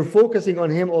 So if you're focusing on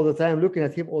him all the time, looking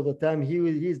at him all the time, he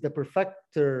is the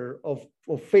perfecter of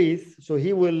faith. So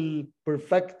he will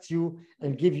perfect you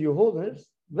and give you holiness.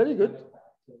 Very good.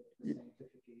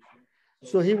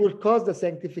 So he will cause the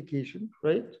sanctification,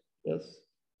 right? Yes.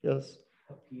 Yes.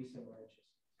 Peace and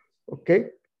righteousness. Okay.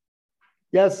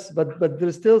 Yes, but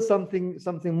there's still something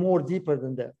more deeper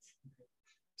than that.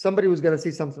 Somebody was going to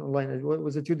say something online.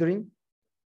 Was it you, Doreen?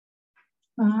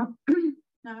 I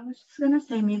was just going to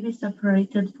say maybe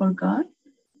separated for God.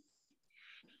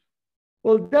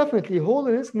 Well, definitely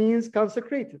holiness means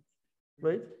consecrated,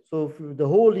 right? So the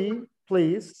holy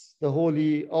place, the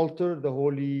holy altar, the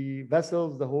holy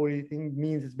vessels, the holy thing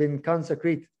means it's been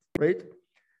consecrated, right?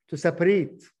 To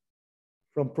separate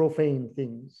from profane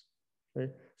things,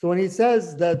 right? So when he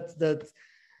says that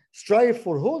strive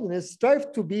for holiness,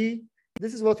 strive to be,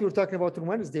 this is what we were talking about on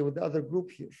Wednesday with the other group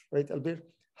here, right, Albert?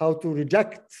 How to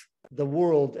reject the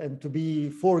world and to be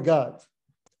for God.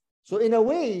 So in a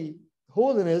way,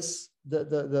 holiness,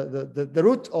 the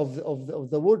root of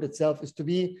the word itself is to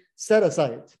be set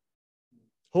aside.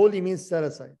 Holy means set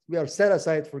aside. We are set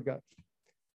aside for God.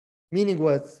 Meaning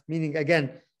what? Meaning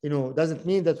again, doesn't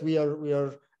mean that we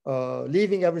are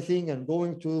leaving everything and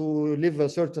going to live a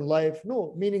certain life.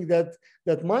 No, meaning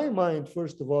that my mind,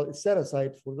 first of all, is set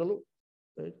aside for the Lord.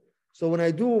 Right? So when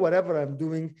I do whatever I'm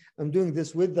doing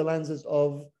this with the lenses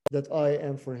of that I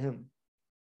am for him.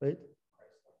 Right?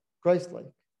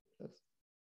 Christ-like. Yes.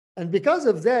 And because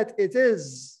of that, it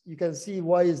is, you can see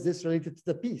why is this related to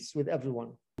the peace with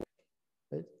everyone.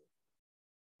 Right?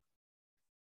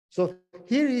 So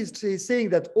here he's saying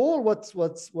that all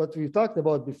what we talked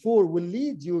about before will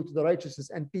lead you to the righteousness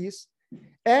and peace,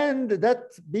 and that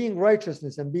being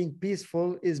righteousness and being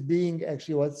peaceful is being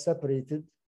actually what's separated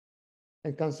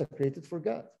and consecrated for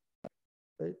God.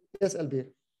 Right? Yes, Albir.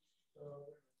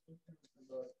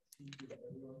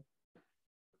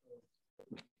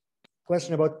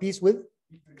 Question about peace with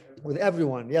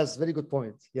everyone. Yes, very good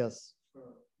point. Yes.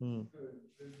 Hmm.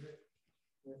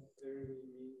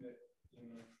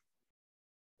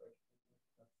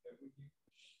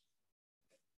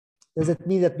 Does it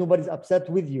mean that nobody's upset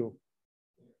with you?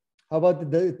 How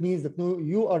about it means that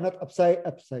you are not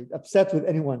upset with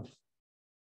anyone?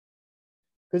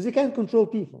 Because you can't control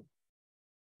people.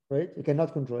 right? You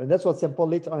cannot control. And that's what St. Paul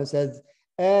later on says,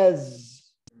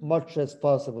 as much as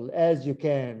possible, as you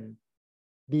can,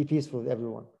 be peaceful with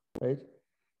everyone, right?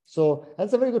 So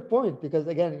that's a very good point, because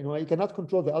again, you cannot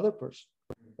control the other person,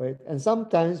 right? And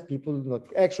sometimes people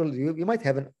look, actually, you might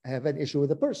have an issue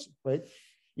with a person, right?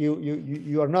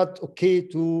 You are not okay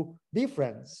to be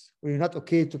friends, or you're not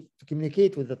okay to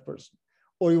communicate with that person,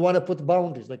 or you want to put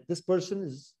boundaries, like this person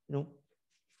is, no,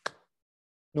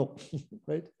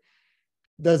 right?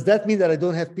 Does that mean that I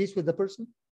don't have peace with the person?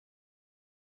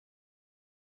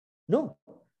 No,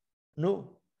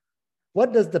 no.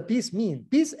 What does the peace mean?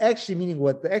 Peace actually meaning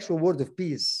what? The actual word of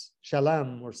peace,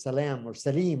 shalom or salam or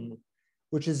salim,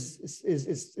 which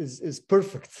is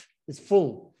perfect, is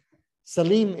full.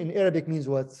 Salim in Arabic means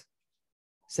what?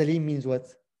 Salim means what?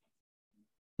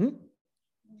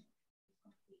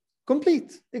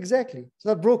 Complete, exactly. It's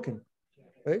not broken,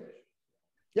 right?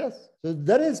 Yes, so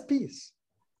that is peace.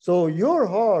 So your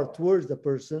heart towards the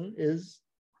person is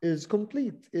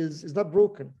complete, is not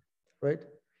broken, right?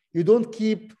 You don't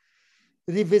keep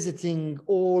revisiting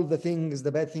all the things,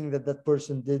 the bad thing that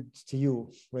person did to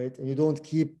you, right? And you don't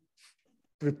keep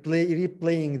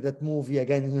replaying that movie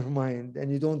again in your mind,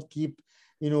 and you don't keep,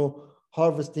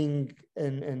 harvesting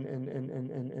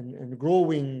and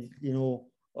growing,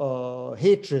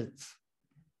 hatred.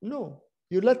 No,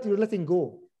 you're letting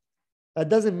go. That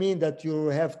doesn't mean that you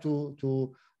have to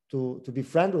be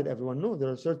friend with everyone. No,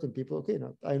 there are certain people. Okay,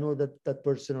 now I know that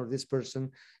person or this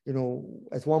person,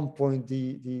 at one point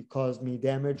they caused me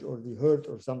damage or they hurt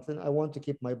or something. I want to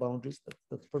keep my boundaries.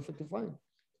 That's perfectly fine,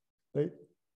 right?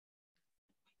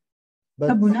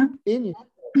 But in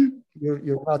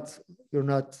you're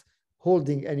not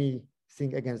holding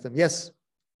anything against them. Yes.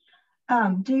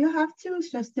 Do you have to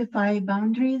justify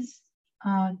boundaries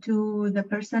to the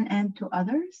person and to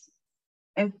others?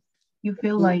 If you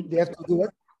feel like they have to do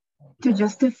what? To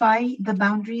justify the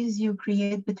boundaries you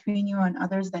create between you and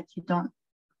others, that you don't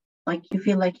like, you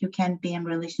feel like you can't be in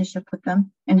relationship with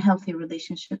them, in healthy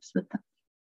relationships with them.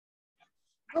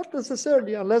 Not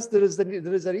necessarily, unless there is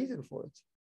a reason for it.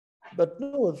 But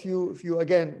no, if you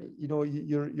again,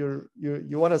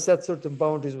 you want to set certain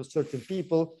boundaries with certain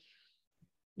people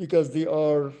because they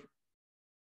are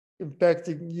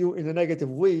impacting you in a negative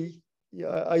way,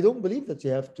 I don't believe that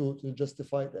you have to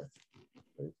justify that.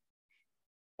 Right?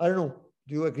 I don't know.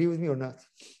 Do you agree with me or not?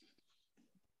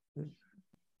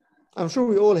 I'm sure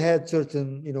we all had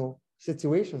certain,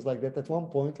 situations like that at one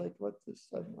point. Like, what is?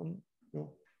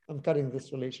 I'm cutting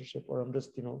this relationship, or I'm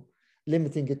just,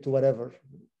 limiting it to whatever.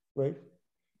 Right?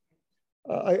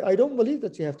 I don't believe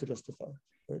that you have to justify,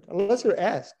 right? Unless you're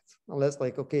asked, unless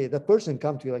like, okay, that person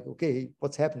come to you like, okay,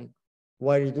 what's happening?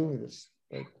 Why are you doing this?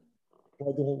 Right?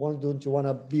 Why don't you want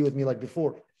to be with me like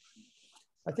before?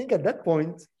 I think at that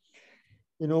point,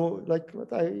 like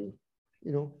what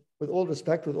with all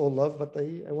respect, with all love, but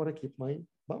I want to keep my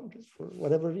boundaries for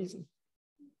whatever reason.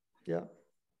 Yeah.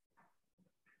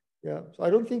 Yeah. So I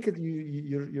don't think that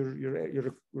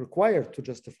you're required to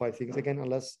justify things again,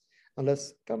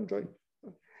 unless come join.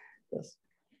 Yes.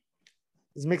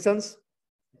 Does it make sense?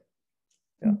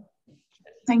 Yeah.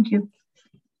 Thank you.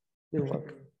 You're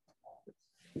welcome.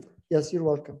 Yes, you're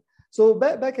welcome. So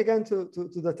back again to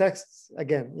the texts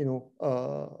again,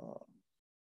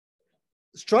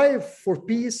 strive for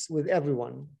peace with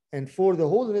everyone and for the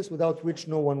holiness without which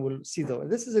no one will see the Lord.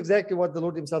 This is exactly what the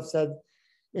Lord himself said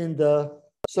in the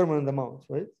Sermon on the Mount,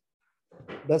 right?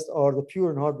 Blessed are the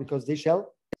pure in heart because they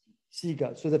shall see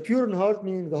God. So the pure in heart,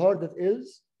 meaning the heart that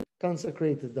is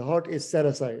consecrated, the heart is set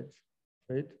aside,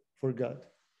 right, for God.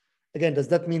 Again, does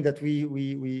that mean that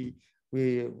we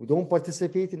don't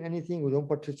participate in anything? We don't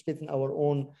participate in our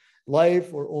own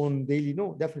life or own daily?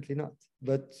 No, definitely not.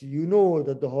 But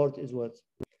that the heart is what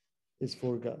is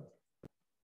for God.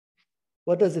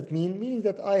 What does it mean? Meaning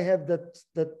that I have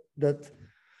that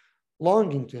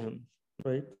longing to Him,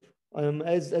 right?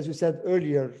 As you said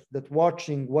earlier, that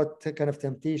watching what kind of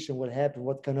temptation will happen,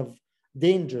 what kind of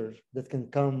danger that can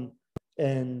come,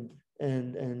 and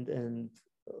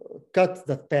cut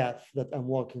that path that I'm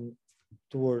walking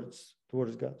towards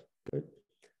God. Right?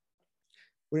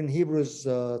 We're in Hebrews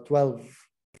 12,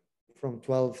 from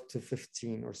 12 to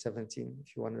 15 or 17,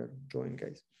 if you want to join,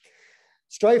 guys.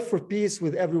 Strive for peace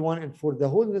with everyone and for the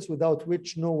holiness without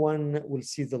which no one will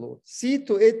see the Lord. See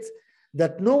to it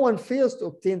that no one fails to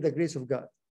obtain the grace of God.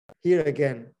 Here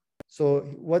again. So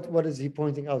what is he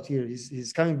pointing out here?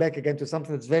 He's coming back again to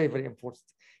something that's very, very important.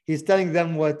 He's telling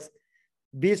them what?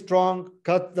 Be strong,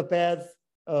 cut the path,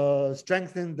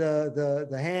 strengthen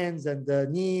the hands and the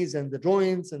knees and the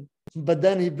joints, but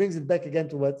then he brings it back again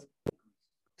to what?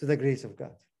 To the grace of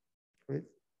God. Right?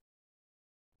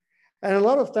 And a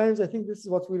lot of times, I think this is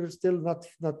what we're still not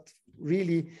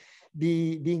really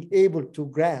being able to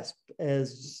grasp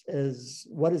as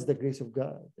what is the grace of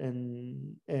God,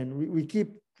 and we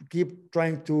keep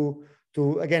trying to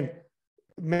again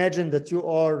imagine that you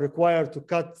are required to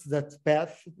cut that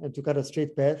path and to cut a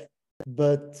straight path,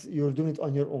 but you're doing it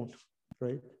on your own,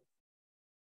 right?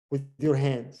 With your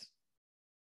hands.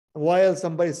 While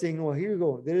somebody is saying, "Oh, here you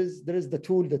go. There is the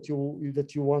tool that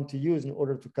you want to use in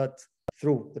order to cut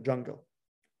through the jungle,"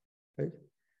 right?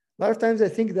 A lot of times I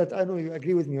think that, I know you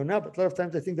agree with me or not, but a lot of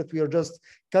times I think that we are just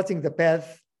cutting the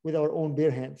path with our own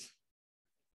bare hands,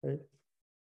 right?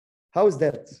 How is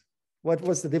that?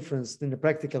 What's the difference in a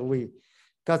practical way?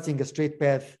 Cutting a straight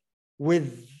path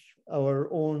with our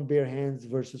own bare hands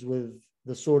versus with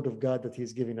the sword of God that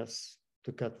He's giving us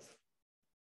to cut.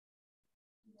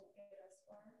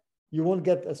 You won't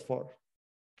get as far.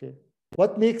 Okay.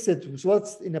 What makes it, so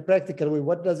what's in a practical way,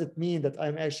 what does it mean that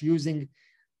I'm actually using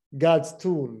God's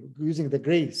tool, using the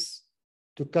grace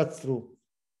to cut through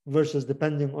versus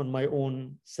depending on my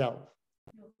own self?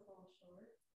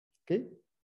 Okay.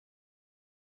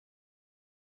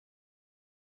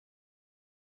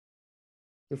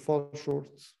 You fall short.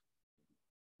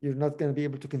 You're not going to be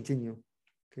able to continue.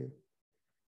 Okay.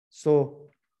 So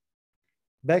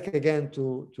back again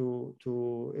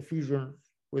to Ephesians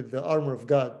with the armor of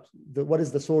God. What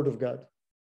is the sword of God?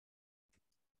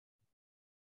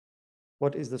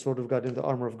 What is the sword of God in the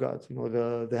armor of God? You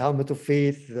know, the helmet of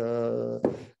faith, Is it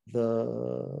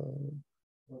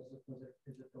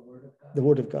the word of God? The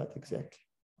word of God, exactly.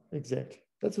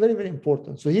 That's very, very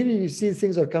important. So here you see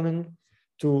things are coming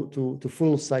to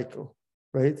full cycle,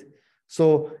 right?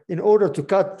 So in order to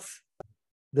cut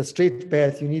the straight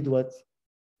path, you need what?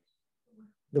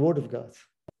 The word of God.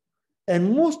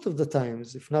 And most of the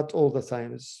times, if not all the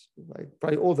times, like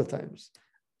probably all the times,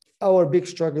 our big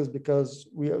struggle is because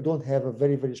we don't have a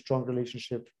very, very strong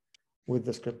relationship with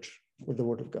the scripture, with the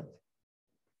word of God,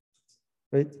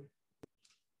 right?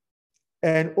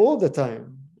 And all the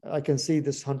time, I can say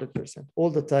this 100%, all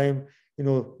the time, you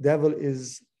know, devil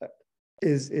is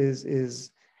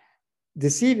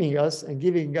deceiving us and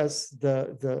giving us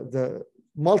the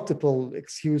multiple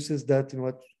excuses that, you know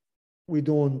what, we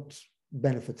don't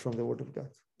benefit from the word of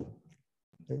God.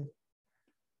 Okay?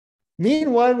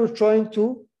 Meanwhile, we're trying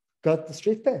to cut the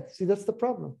straight path. See, that's the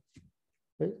problem,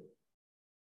 right?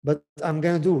 But I'm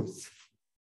going to do it.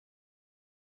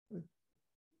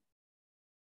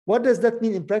 What does that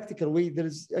mean in practical way? There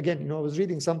is, again, you know, I was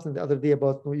reading something the other day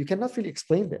about, you cannot really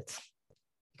explain that.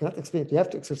 You cannot explain it. You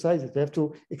have to exercise it. You have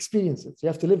to experience it. You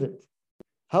have to live it.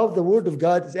 How the word of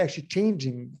God is actually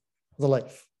changing the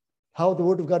life. How the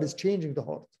word of God is changing the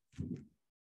heart.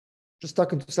 Just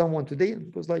talking to someone today, and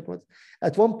it was like, what?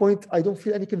 At one point, I don't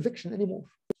feel any conviction anymore.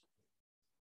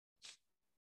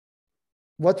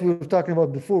 What we were talking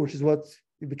about before, which is what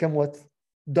you become what?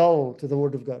 Dull to the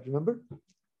word of God, remember?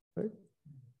 Right?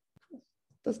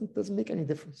 Doesn't make any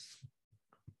difference.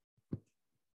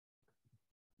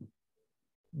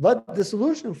 But the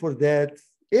solution for that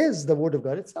is the word of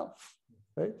God itself,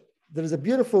 right? There is a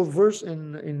beautiful verse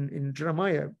in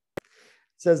Jeremiah.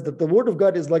 It says that the word of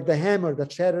God is like the hammer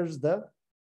that shatters the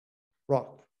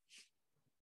rock.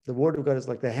 The word of God is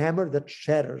like the hammer that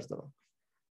shatters the rock.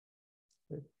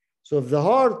 Right? So if the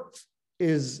heart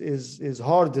is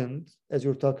hardened, as you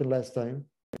were talking last time,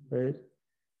 right?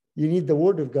 You need the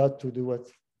word of God to do what?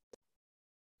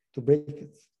 To break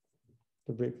it.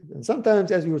 To break it. And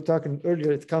sometimes, as we were talking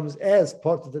earlier, it comes as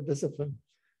part of the discipline,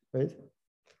 right?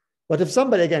 But if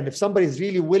somebody is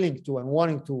really willing to and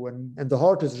wanting to, and the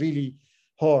heart is really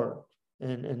hard,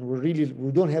 and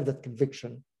we don't have that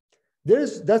conviction,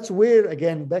 that's where,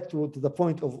 again, back to the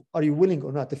point of, are you willing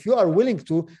or not? If you are willing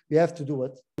to, you have to do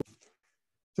what?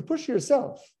 To push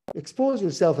yourself, expose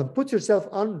yourself, and put yourself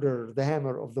under the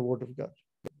hammer of the word of God,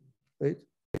 right?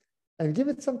 And give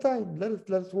it some time. Let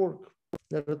it work.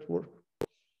 Let it work.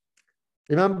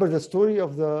 Remember the story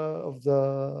of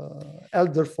the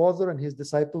elder father and his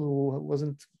disciple who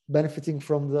wasn't benefiting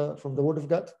from the word of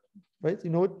God, right? You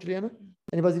know it, Juliana?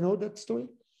 Anybody know that story?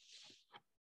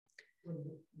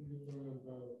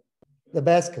 The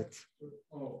basket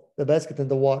and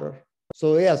the water.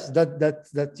 So yes,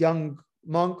 that young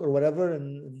monk or whatever,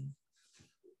 and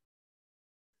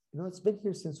you know, it's been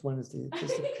here since Wednesday. I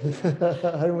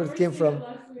don't know where it came from.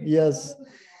 Yes,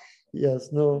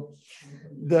 no,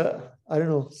 I don't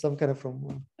know, some kind of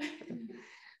from.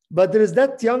 But there is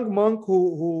that young monk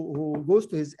who goes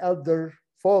to his elder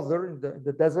father in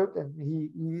the desert, and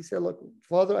he said, "Look,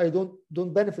 Father, I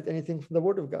don't benefit anything from the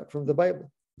Word of God, from the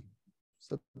Bible."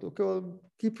 So okay, well,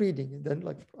 keep reading, and then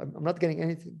like I'm not getting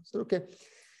anything. So okay.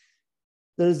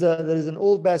 there is an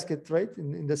old basket, right,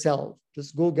 in the cell.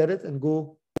 Just go get it and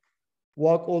go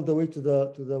walk all the way to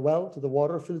the well, to the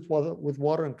water, fill it with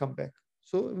water and come back.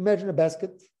 So imagine a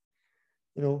basket,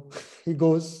 you know, he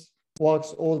goes,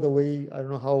 walks all the way. I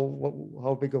don't know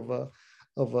how big of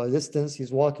a distance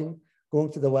he's walking,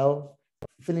 going to the well,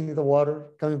 filling the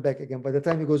water, coming back again. By the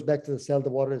time he goes back to the cell, the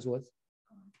water is what?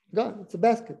 Gone. It's a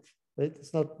basket, right?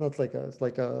 It's not like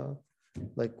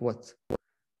like what?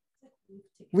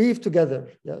 Weave together.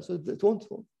 Yeah. So it won't.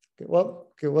 Okay.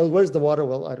 Well, where's the water?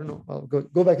 Well, I don't know. I'll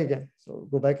go back again. So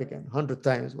go back again, 100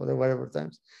 times, whatever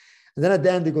times. And then at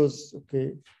the end he goes,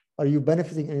 okay, are you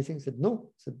benefiting anything? He said, no.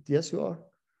 I said, yes, you are.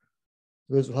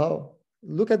 He goes, how?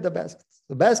 Look at the basket.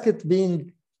 The basket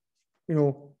being, you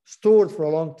know, stored for a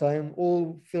long time,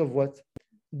 all full of what?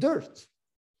 Dirt,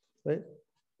 right?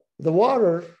 The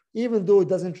water, even though it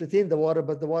doesn't retain the water,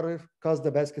 but the water caused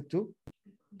the basket to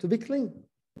be clean,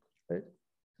 right?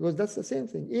 Because that's the same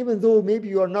thing. Even though maybe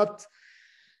you are not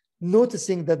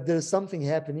noticing that there's something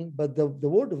happening, but the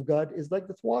word of God is like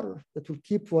that water that will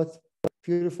keep what?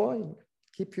 Purifying,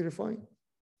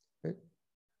 right?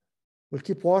 Will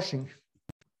keep washing.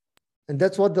 And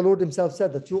that's what the Lord himself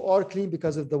said, that you are clean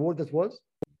because of the word that was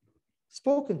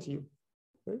spoken to you,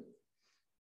 right?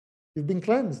 You've been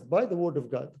cleansed by the word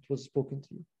of God that was spoken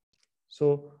to you.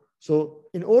 So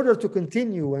in order to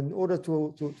continue, in order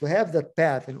to have that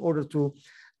path, in order to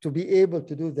be able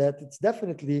to do that, it's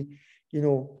definitely, you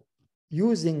know,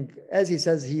 using, as he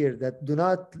says here, that do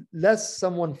not, lest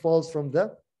someone falls from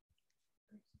the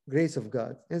grace of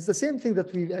God. And it's the same thing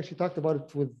that we actually talked about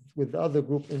it with the other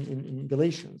group in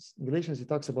Galatians. In Galatians, he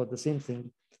talks about the same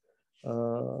thing.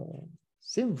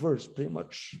 Same verse, pretty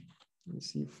much. Let me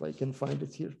see if I can find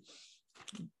it here.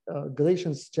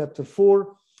 Galatians chapter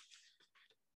 4.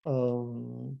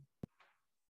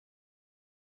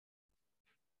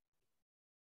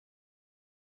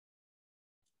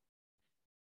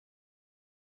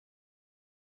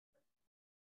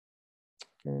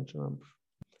 Can't remember.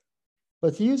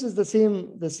 But he uses the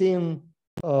same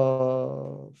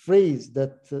phrase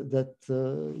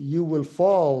that you will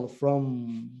fall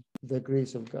from the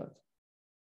grace of God.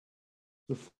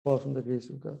 You fall from the grace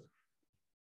of God.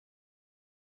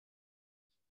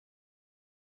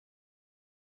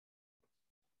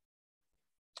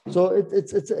 So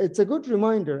it's a good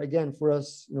reminder again for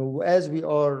us, you know, as we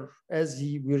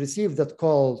receive that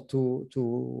call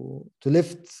to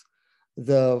lift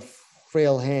the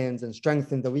frail hands and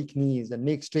strengthen the weak knees and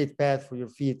make straight path for your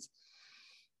feet,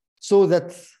 so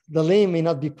that the lame may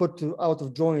not be put out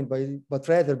of joint, but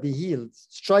rather be healed.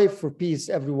 Strive for peace,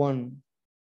 everyone.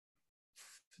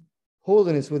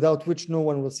 Holiness, without which no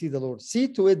one will see the Lord. See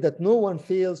to it that no one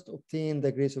fails to obtain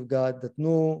the grace of God, that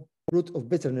no root of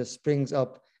bitterness springs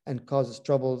up and causes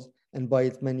troubles, and by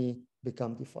it many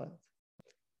become defiled.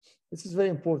 This is very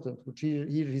important, which here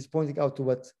he's pointing out to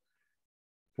what.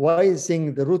 Why is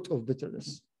saying the root of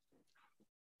bitterness?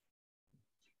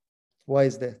 Why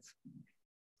is that?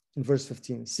 In verse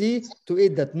 15, see to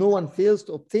it that no one fails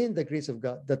to obtain the grace of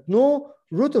God, that no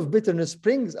root of bitterness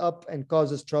springs up and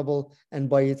causes trouble, and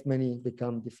by it many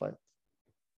become defiled.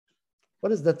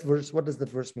 What is that verse? What does that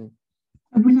verse mean?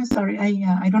 I'm really sorry.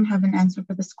 I don't have an answer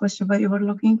for this question, but you were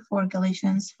looking for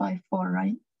Galatians 5:4,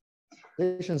 right?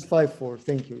 Galatians 5:4.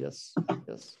 Thank you. Yes.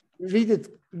 Yes. Read it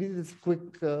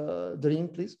quick, Doreen,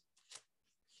 please.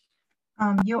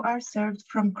 You are served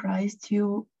from Christ,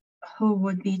 you who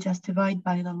would be justified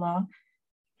by the law.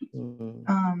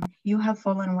 You have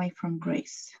fallen away from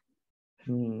grace.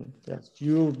 Yes,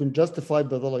 you've been justified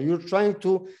by the law. You're trying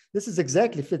to, this is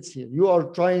exactly fits here. You are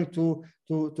trying to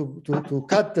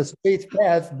cut the straight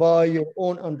path by your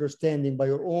own understanding, by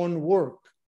your own work.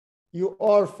 You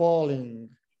are falling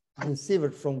and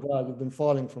severed from God. You've been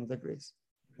falling from the grace,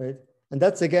 right? And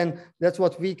that's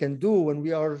what we can do when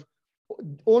we are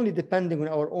only depending on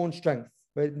our own strength,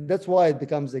 right? That's why it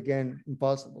becomes again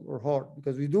impossible or hard,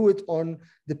 because we do it on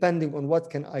depending on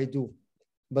what can I do.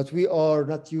 But we are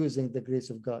not using the grace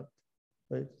of God,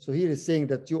 right? So here is saying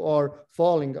that you are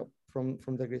falling up from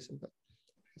the grace of God.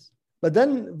 But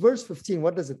then verse 15,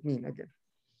 what does it mean again?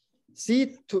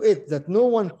 See to it that no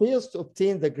one fails to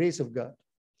obtain the grace of God,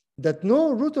 that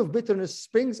no root of bitterness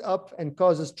springs up and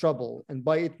causes trouble, and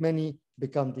by it many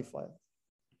become defiled.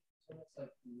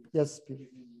 Yes, Peter.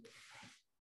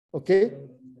 Okay.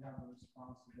 You have a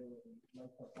responsibility,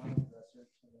 like the vine dresser,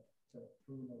 to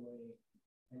prune away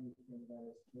anything that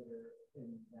is bitter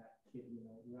in that,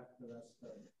 wreck the rest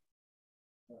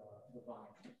of the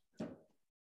vine.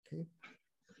 Okay.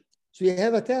 So you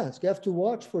have a task. You have to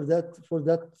watch for that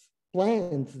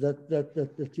plant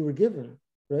that you were given,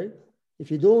 right?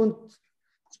 If you don't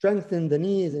strengthen the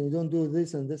knees and you don't do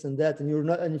this and this and that, and you're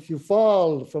not, and if you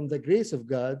fall from the grace of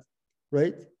God,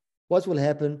 right, what will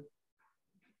happen?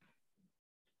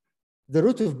 The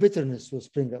root of bitterness will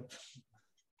spring up.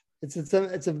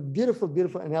 It's a beautiful,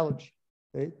 beautiful analogy,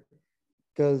 right?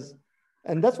 Because,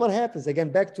 and that's what happens,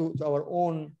 again, back to our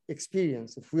own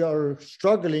experience. If we are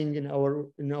struggling in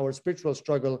our spiritual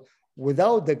struggle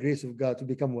without the grace of God, to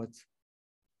become what?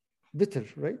 Bitter,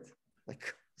 right?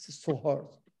 Like, this is so hard.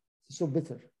 It's so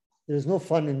bitter. There's no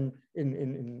fun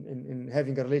in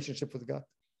having a relationship with God,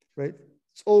 right?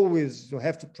 It's always, you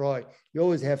have to try. You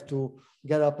always have to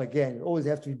get up again. You always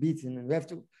have to be beaten, and you have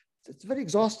to, it's very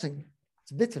exhausting.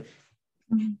 It's bitter.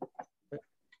 Right?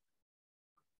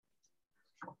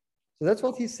 So that's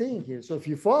what he's saying here. So if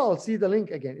you fall, see the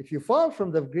link again. If you fall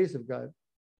from the grace of God,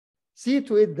 see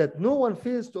to it that no one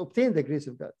fails to obtain the grace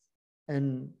of God.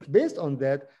 And based on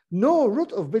that, no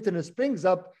root of bitterness springs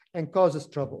up and causes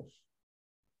trouble.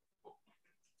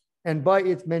 And by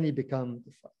it, many become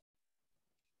defiled.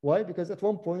 Why? Because at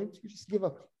one point, you just give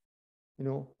up. You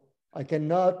know, I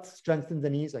cannot strengthen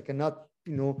the knees. I cannot,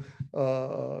 you know,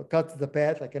 cut the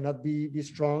path. I cannot be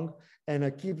strong. And I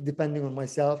keep depending on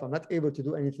myself. I'm not able to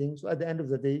do anything. So at the end of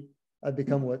the day, I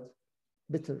become what?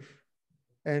 Bitter.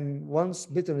 And once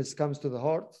bitterness comes to the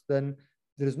heart, then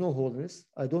there is no holiness.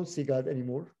 I don't see God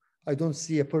anymore. I don't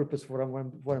see a purpose for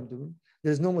what I'm doing.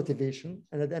 There's no motivation.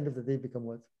 And at the end of the day, become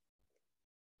what?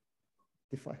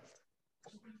 Defiled.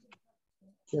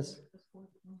 Yes.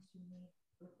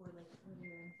 Before, like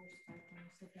earlier in verse 5, when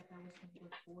you said that was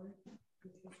number 4,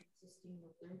 which was existing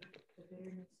within, the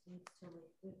bitterness leads to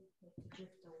to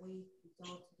drift away, to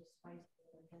dull, to despise,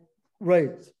 and then.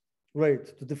 Right,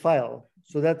 to defile.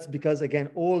 So that's because, again,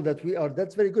 all that we are,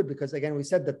 that's very good, because again, we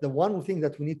said that the one thing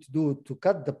that we need to do to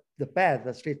cut the path,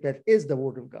 the straight path, is the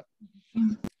word of God.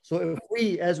 So if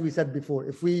we, as we said before,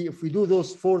 if we do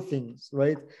those 4 things,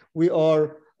 right, we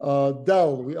are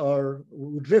dull, we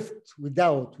drift, we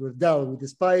doubt, we're dull, we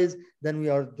despise, then we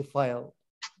are defiled.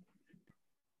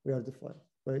 We are defiled,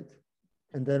 right?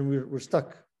 And then we're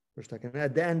stuck. We're stuck. And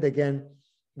at the end, again,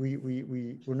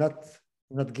 we're not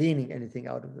gaining anything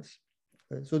out of this.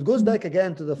 Right? So it goes back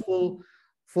again to the full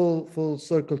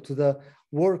circle, to the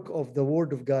work of the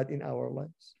word of God in our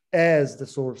lives as the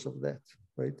source of that,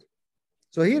 right?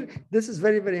 So here, this is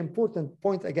very, very important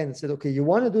point. Again, it said, okay, you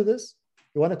want to do this,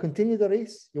 you want to continue the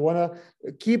race, you want to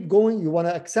keep going, you want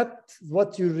to accept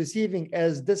what you're receiving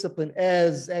as discipline,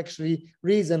 as actually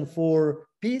reason for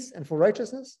peace and for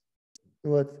righteousness.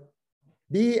 What?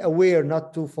 Be aware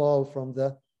not to fall from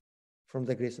the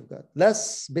grace of God.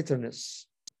 Less bitterness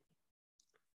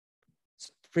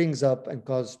springs up and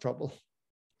causes trouble.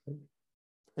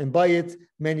 And by it,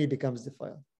 many becomes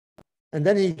defiled. And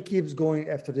then he keeps going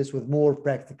after this with more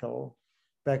practical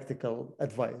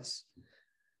advice.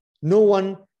 No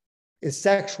one is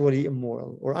sexually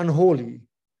immoral or unholy.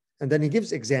 And then he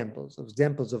gives examples of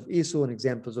Esau and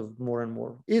examples of more and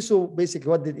more. Esau, basically,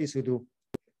 what did Esau do?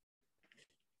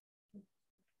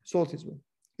 Sold his will.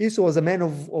 Esau was a man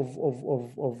of,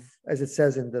 as it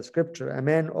says in the scripture, a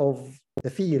man of the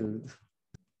field,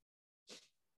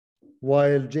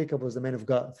 while Jacob was a man of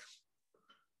God.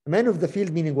 A man of the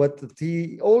field, meaning what?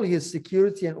 All his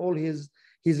security and all he's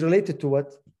related to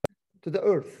what? To the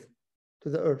earth,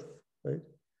 right?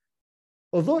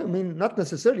 Although, I mean, not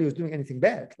necessarily he was doing anything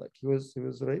bad. Like he was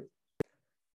right.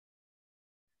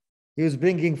 He was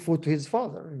bringing food to his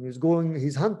father.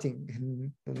 He's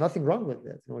hunting, and nothing wrong with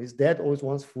that. You know, his dad always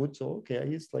wants food, so okay,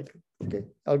 he's like, okay,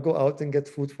 I'll go out and get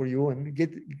food for you and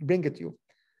bring it to you.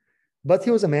 But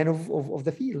he was a man of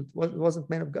the field. He wasn't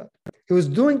man of God. He was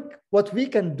doing what we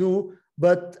can do,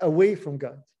 but away from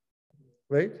God,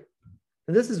 right?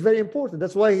 And this is very important.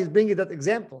 That's why he's bringing that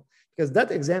example, because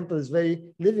that example is very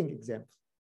living example.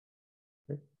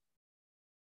 Right?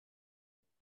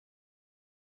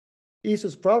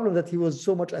 Esau's problem that he was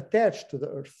so much attached to the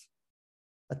earth,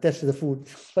 attached to the food,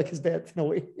 like his dad in a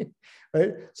way,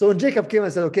 right? So when Jacob came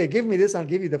and said, okay, give me this, I'll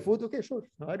give you the food. Okay, sure.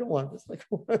 No, I don't want this. Like,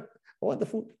 I want the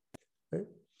food. Right?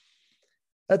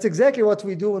 That's exactly what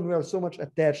we do when we are so much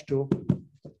attached to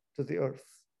the earth,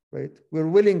 right? We're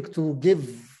willing to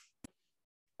give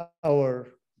our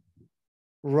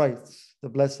rights, the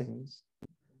blessings,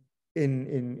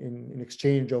 in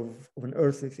exchange of an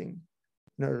earthly thing,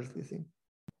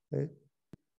 right?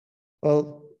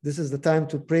 Well, this is the time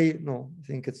to pray. No, I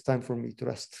think it's time for me to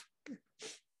rest. Okay.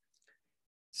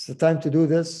 It's the time to do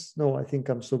this. No, I think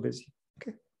I'm so busy.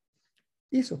 Okay.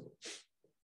 Esau.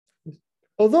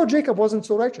 Although Jacob wasn't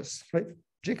so righteous, right?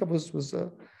 Jacob was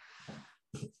a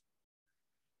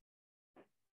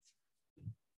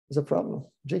problem.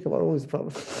 Jacob was always a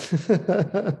problem.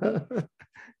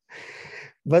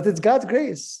 But it's God's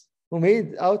grace who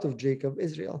made out of Jacob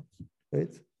Israel,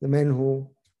 right? The man who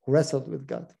wrestled with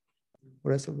God,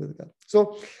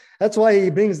 So that's why he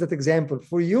brings that example.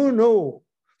 For you now,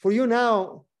 for you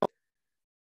know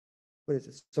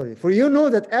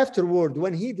that afterward,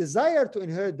 when he desired to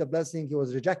inherit the blessing, he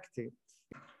was rejected.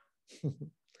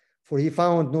 For he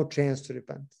found no chance to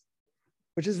repent,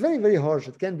 which is very, very harsh.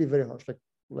 It can be very harsh.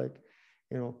 Like,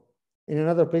 in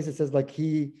another place it says like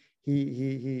he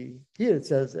here it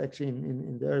says actually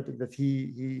in the Arabic that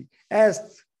he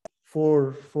asked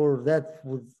for that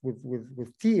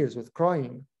with tears, with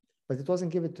crying, but it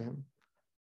wasn't given to him.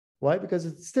 Why? Because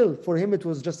it's still, for him, it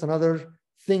was just another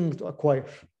thing to acquire.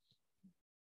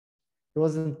 He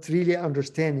wasn't really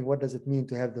understanding what does it mean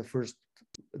to have the first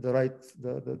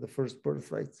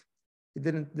birthright. He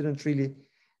didn't really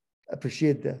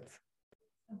appreciate that.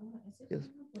 Is it Yes.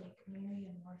 kind of like Mary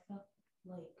and Martha?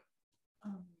 Like,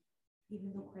 even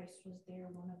though Christ was there,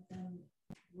 one of them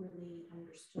really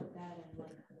understood that and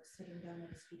like was sitting down at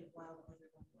his feet while the other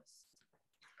one was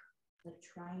like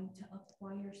trying to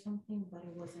acquire something, but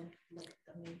it wasn't like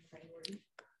the main priority.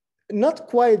 Not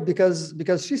quite, because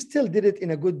she still did it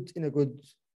in a good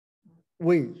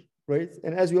way, right?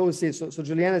 And as we always say, so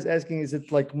Juliana is asking, is it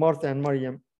like Martha and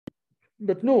Maryam?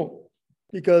 But no,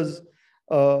 because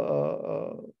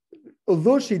although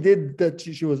she did that,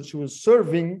 she was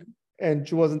serving and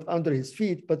she wasn't under his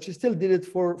feet, but she still did it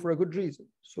for a good reason.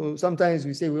 So sometimes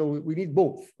we say we need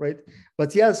both, right?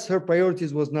 But yes, her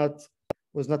priorities was not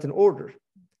in order,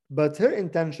 but her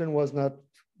intention was not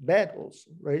bad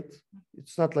also, right?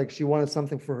 It's not like she wanted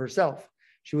something for herself.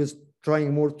 She was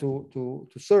trying more to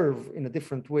serve in a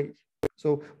different way.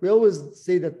 So we always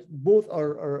say that both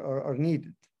are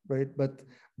needed, right? But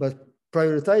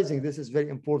prioritizing this is very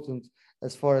important,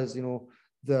 as far as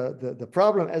the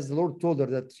problem, as the Lord told her,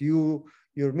 that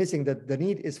you're missing that the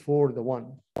need is for the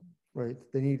one, right?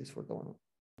 The need is for the one,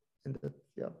 and that,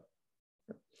 yeah.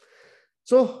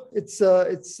 So it's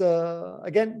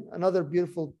again another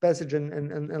beautiful passage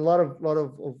and a lot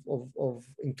of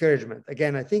encouragement.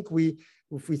 Again, I think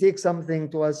if we take something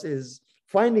to us is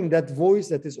finding that voice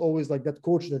that is always like that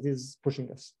coach that is pushing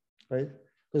us, right?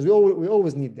 Because we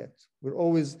always need that. We're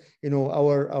always,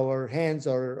 our hands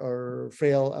are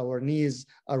frail, our knees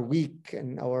are weak,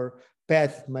 and our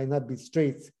path might not be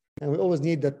straight, and we always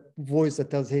need that voice that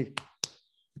tells, hey,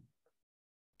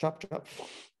 chop,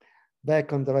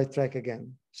 back on the right track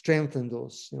again. Strengthen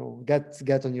those,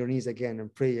 get on your knees again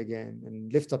and pray again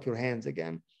and lift up your hands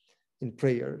again in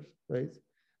prayer, right?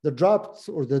 The dropped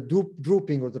or the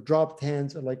drooping or the dropped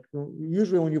hands are like,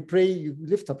 usually when you pray, you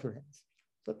lift up your hands.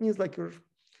 That means like you're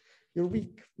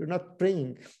weak. You're not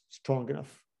praying strong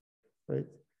enough, right?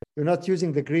 You're not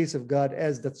using the grace of God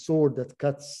as that sword that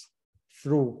cuts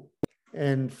through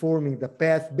and forming the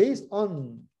path based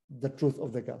on the truth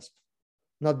of the gospel.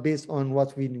 Not based on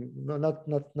what we knew,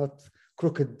 not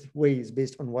crooked ways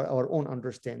based on our own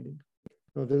understanding.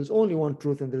 No, there is only one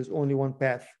truth and there is only one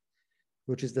path,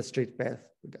 which is the straight path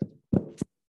to God.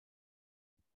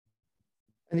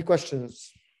 Any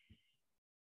questions?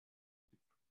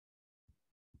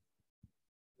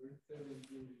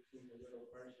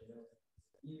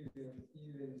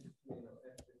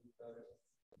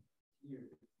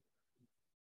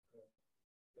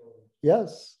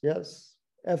 Yes.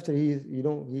 After he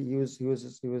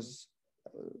was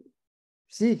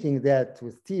seeking that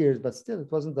with tears, but still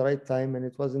it wasn't the right time, and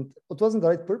it wasn't the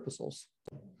right purpose also,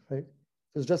 right?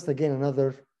 It was just again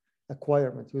another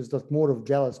acquirement. He was just more of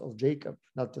jealous of Jacob,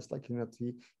 not just like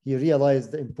he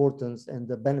realized the importance and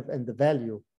the benefit and the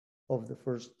value of the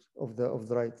first of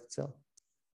the right itself,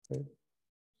 right?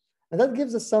 And that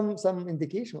gives us some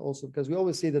indication also, because we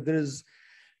always say that there is,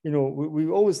 we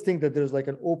always think that there's like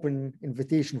an open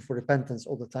invitation for repentance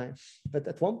all the time. But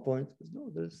at one point,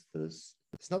 no,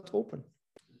 it's not open.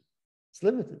 It's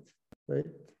limited, right?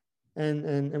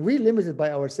 And we're limited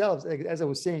by ourselves. As I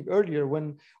was saying earlier,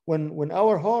 when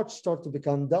our hearts start to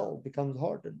become dull, becomes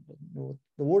hardened,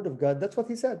 the word of God, that's what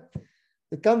he said.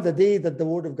 There comes the day that the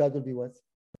word of God will be what?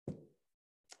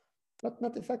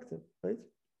 Not effective, right?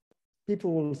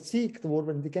 People will seek the word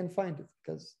when they can't find it,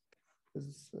 because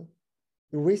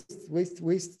you waste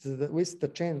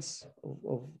the chance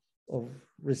of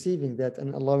receiving that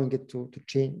and allowing it to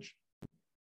change.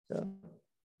 Yeah.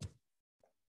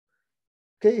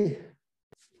 Okay,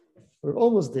 we're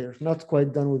almost there. Not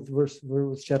quite done with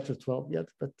chapter 12 yet,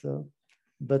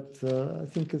 but I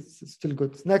think it's still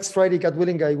good. Next Friday, God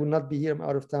willing, I will not be here. I'm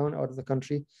out of town, out of the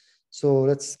country. So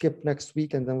let's skip next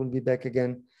week, and then we'll be back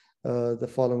again the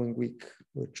following week,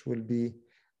 which will be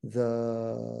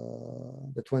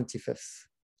the 25th,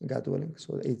 God willing.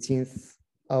 So the 18th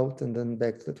out, and then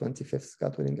back to the 25th,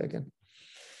 God willing, again.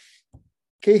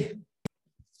 Okay.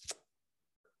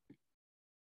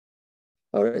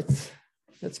 All right.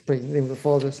 Let's pray. In the name of the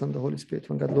Father, Son, and the Holy Spirit.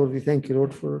 One God, Lord, we thank you,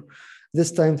 Lord, for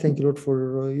this time. Thank you, Lord,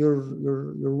 for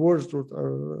your words, Lord,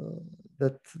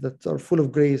 that are full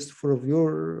of grace, full of your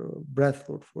breath,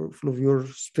 Lord, full of your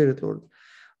spirit, Lord.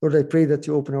 Lord, I pray that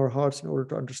you open our hearts in order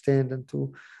to understand and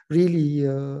to really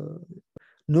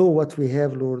know what we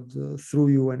have, Lord, through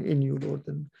you and in you, Lord.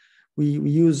 And we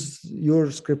use your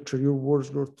scripture, your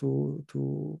words, Lord,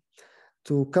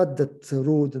 to cut that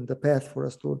road and the path for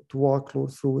us, Lord, to walk,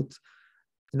 Lord, through it,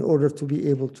 in order to be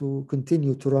able to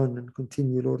continue to run and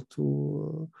continue, Lord,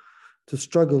 to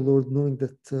struggle, Lord, knowing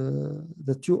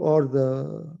that you are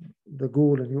the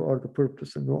goal and you are the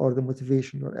purpose and you are the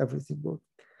motivation, you are everything, Lord.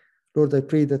 Lord, I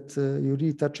pray that you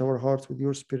really touch our hearts with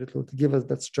your spirit, Lord, to give us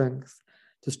that strength,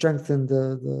 to strengthen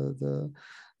the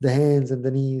hands and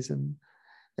the knees,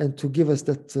 and to give us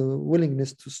that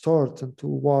willingness to start and to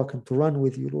walk and to run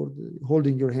with you, Lord,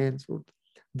 holding your hands, Lord,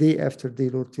 day after day,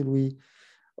 Lord, till we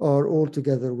are all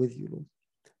together with you, Lord.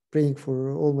 Praying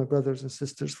for all my brothers and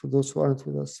sisters, for those who aren't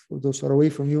with us, for those who are away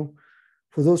from you,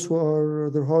 for those who are,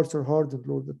 their hearts are hardened,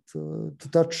 Lord, that, to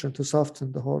touch and to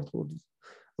soften the heart, Lord,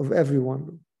 of everyone,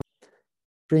 Lord.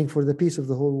 Praying for the peace of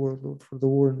the whole world, Lord, for the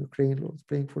war in Ukraine, Lord.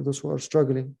 Praying for those who are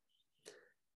struggling.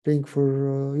 Praying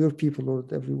for your people,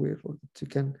 Lord, everywhere, Lord, that you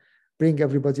can bring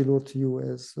everybody, Lord, to you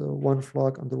as one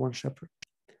flock under one shepherd.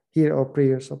 Hear our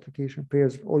prayers, supplication,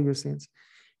 prayers of all your saints.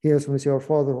 Hear us when we say, Our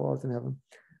Father who art in heaven,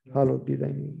 hallowed be thy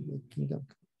name, thy kingdom.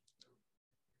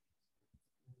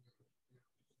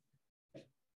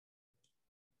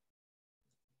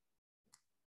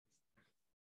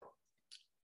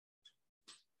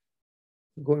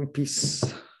 Go in peace.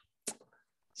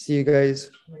 See you guys.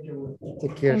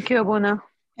 Take care. Thank you, Abuna.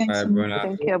 Thanks.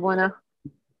 Thank you, Abuna.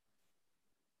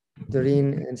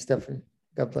 Doreen and Stephanie.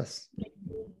 God bless.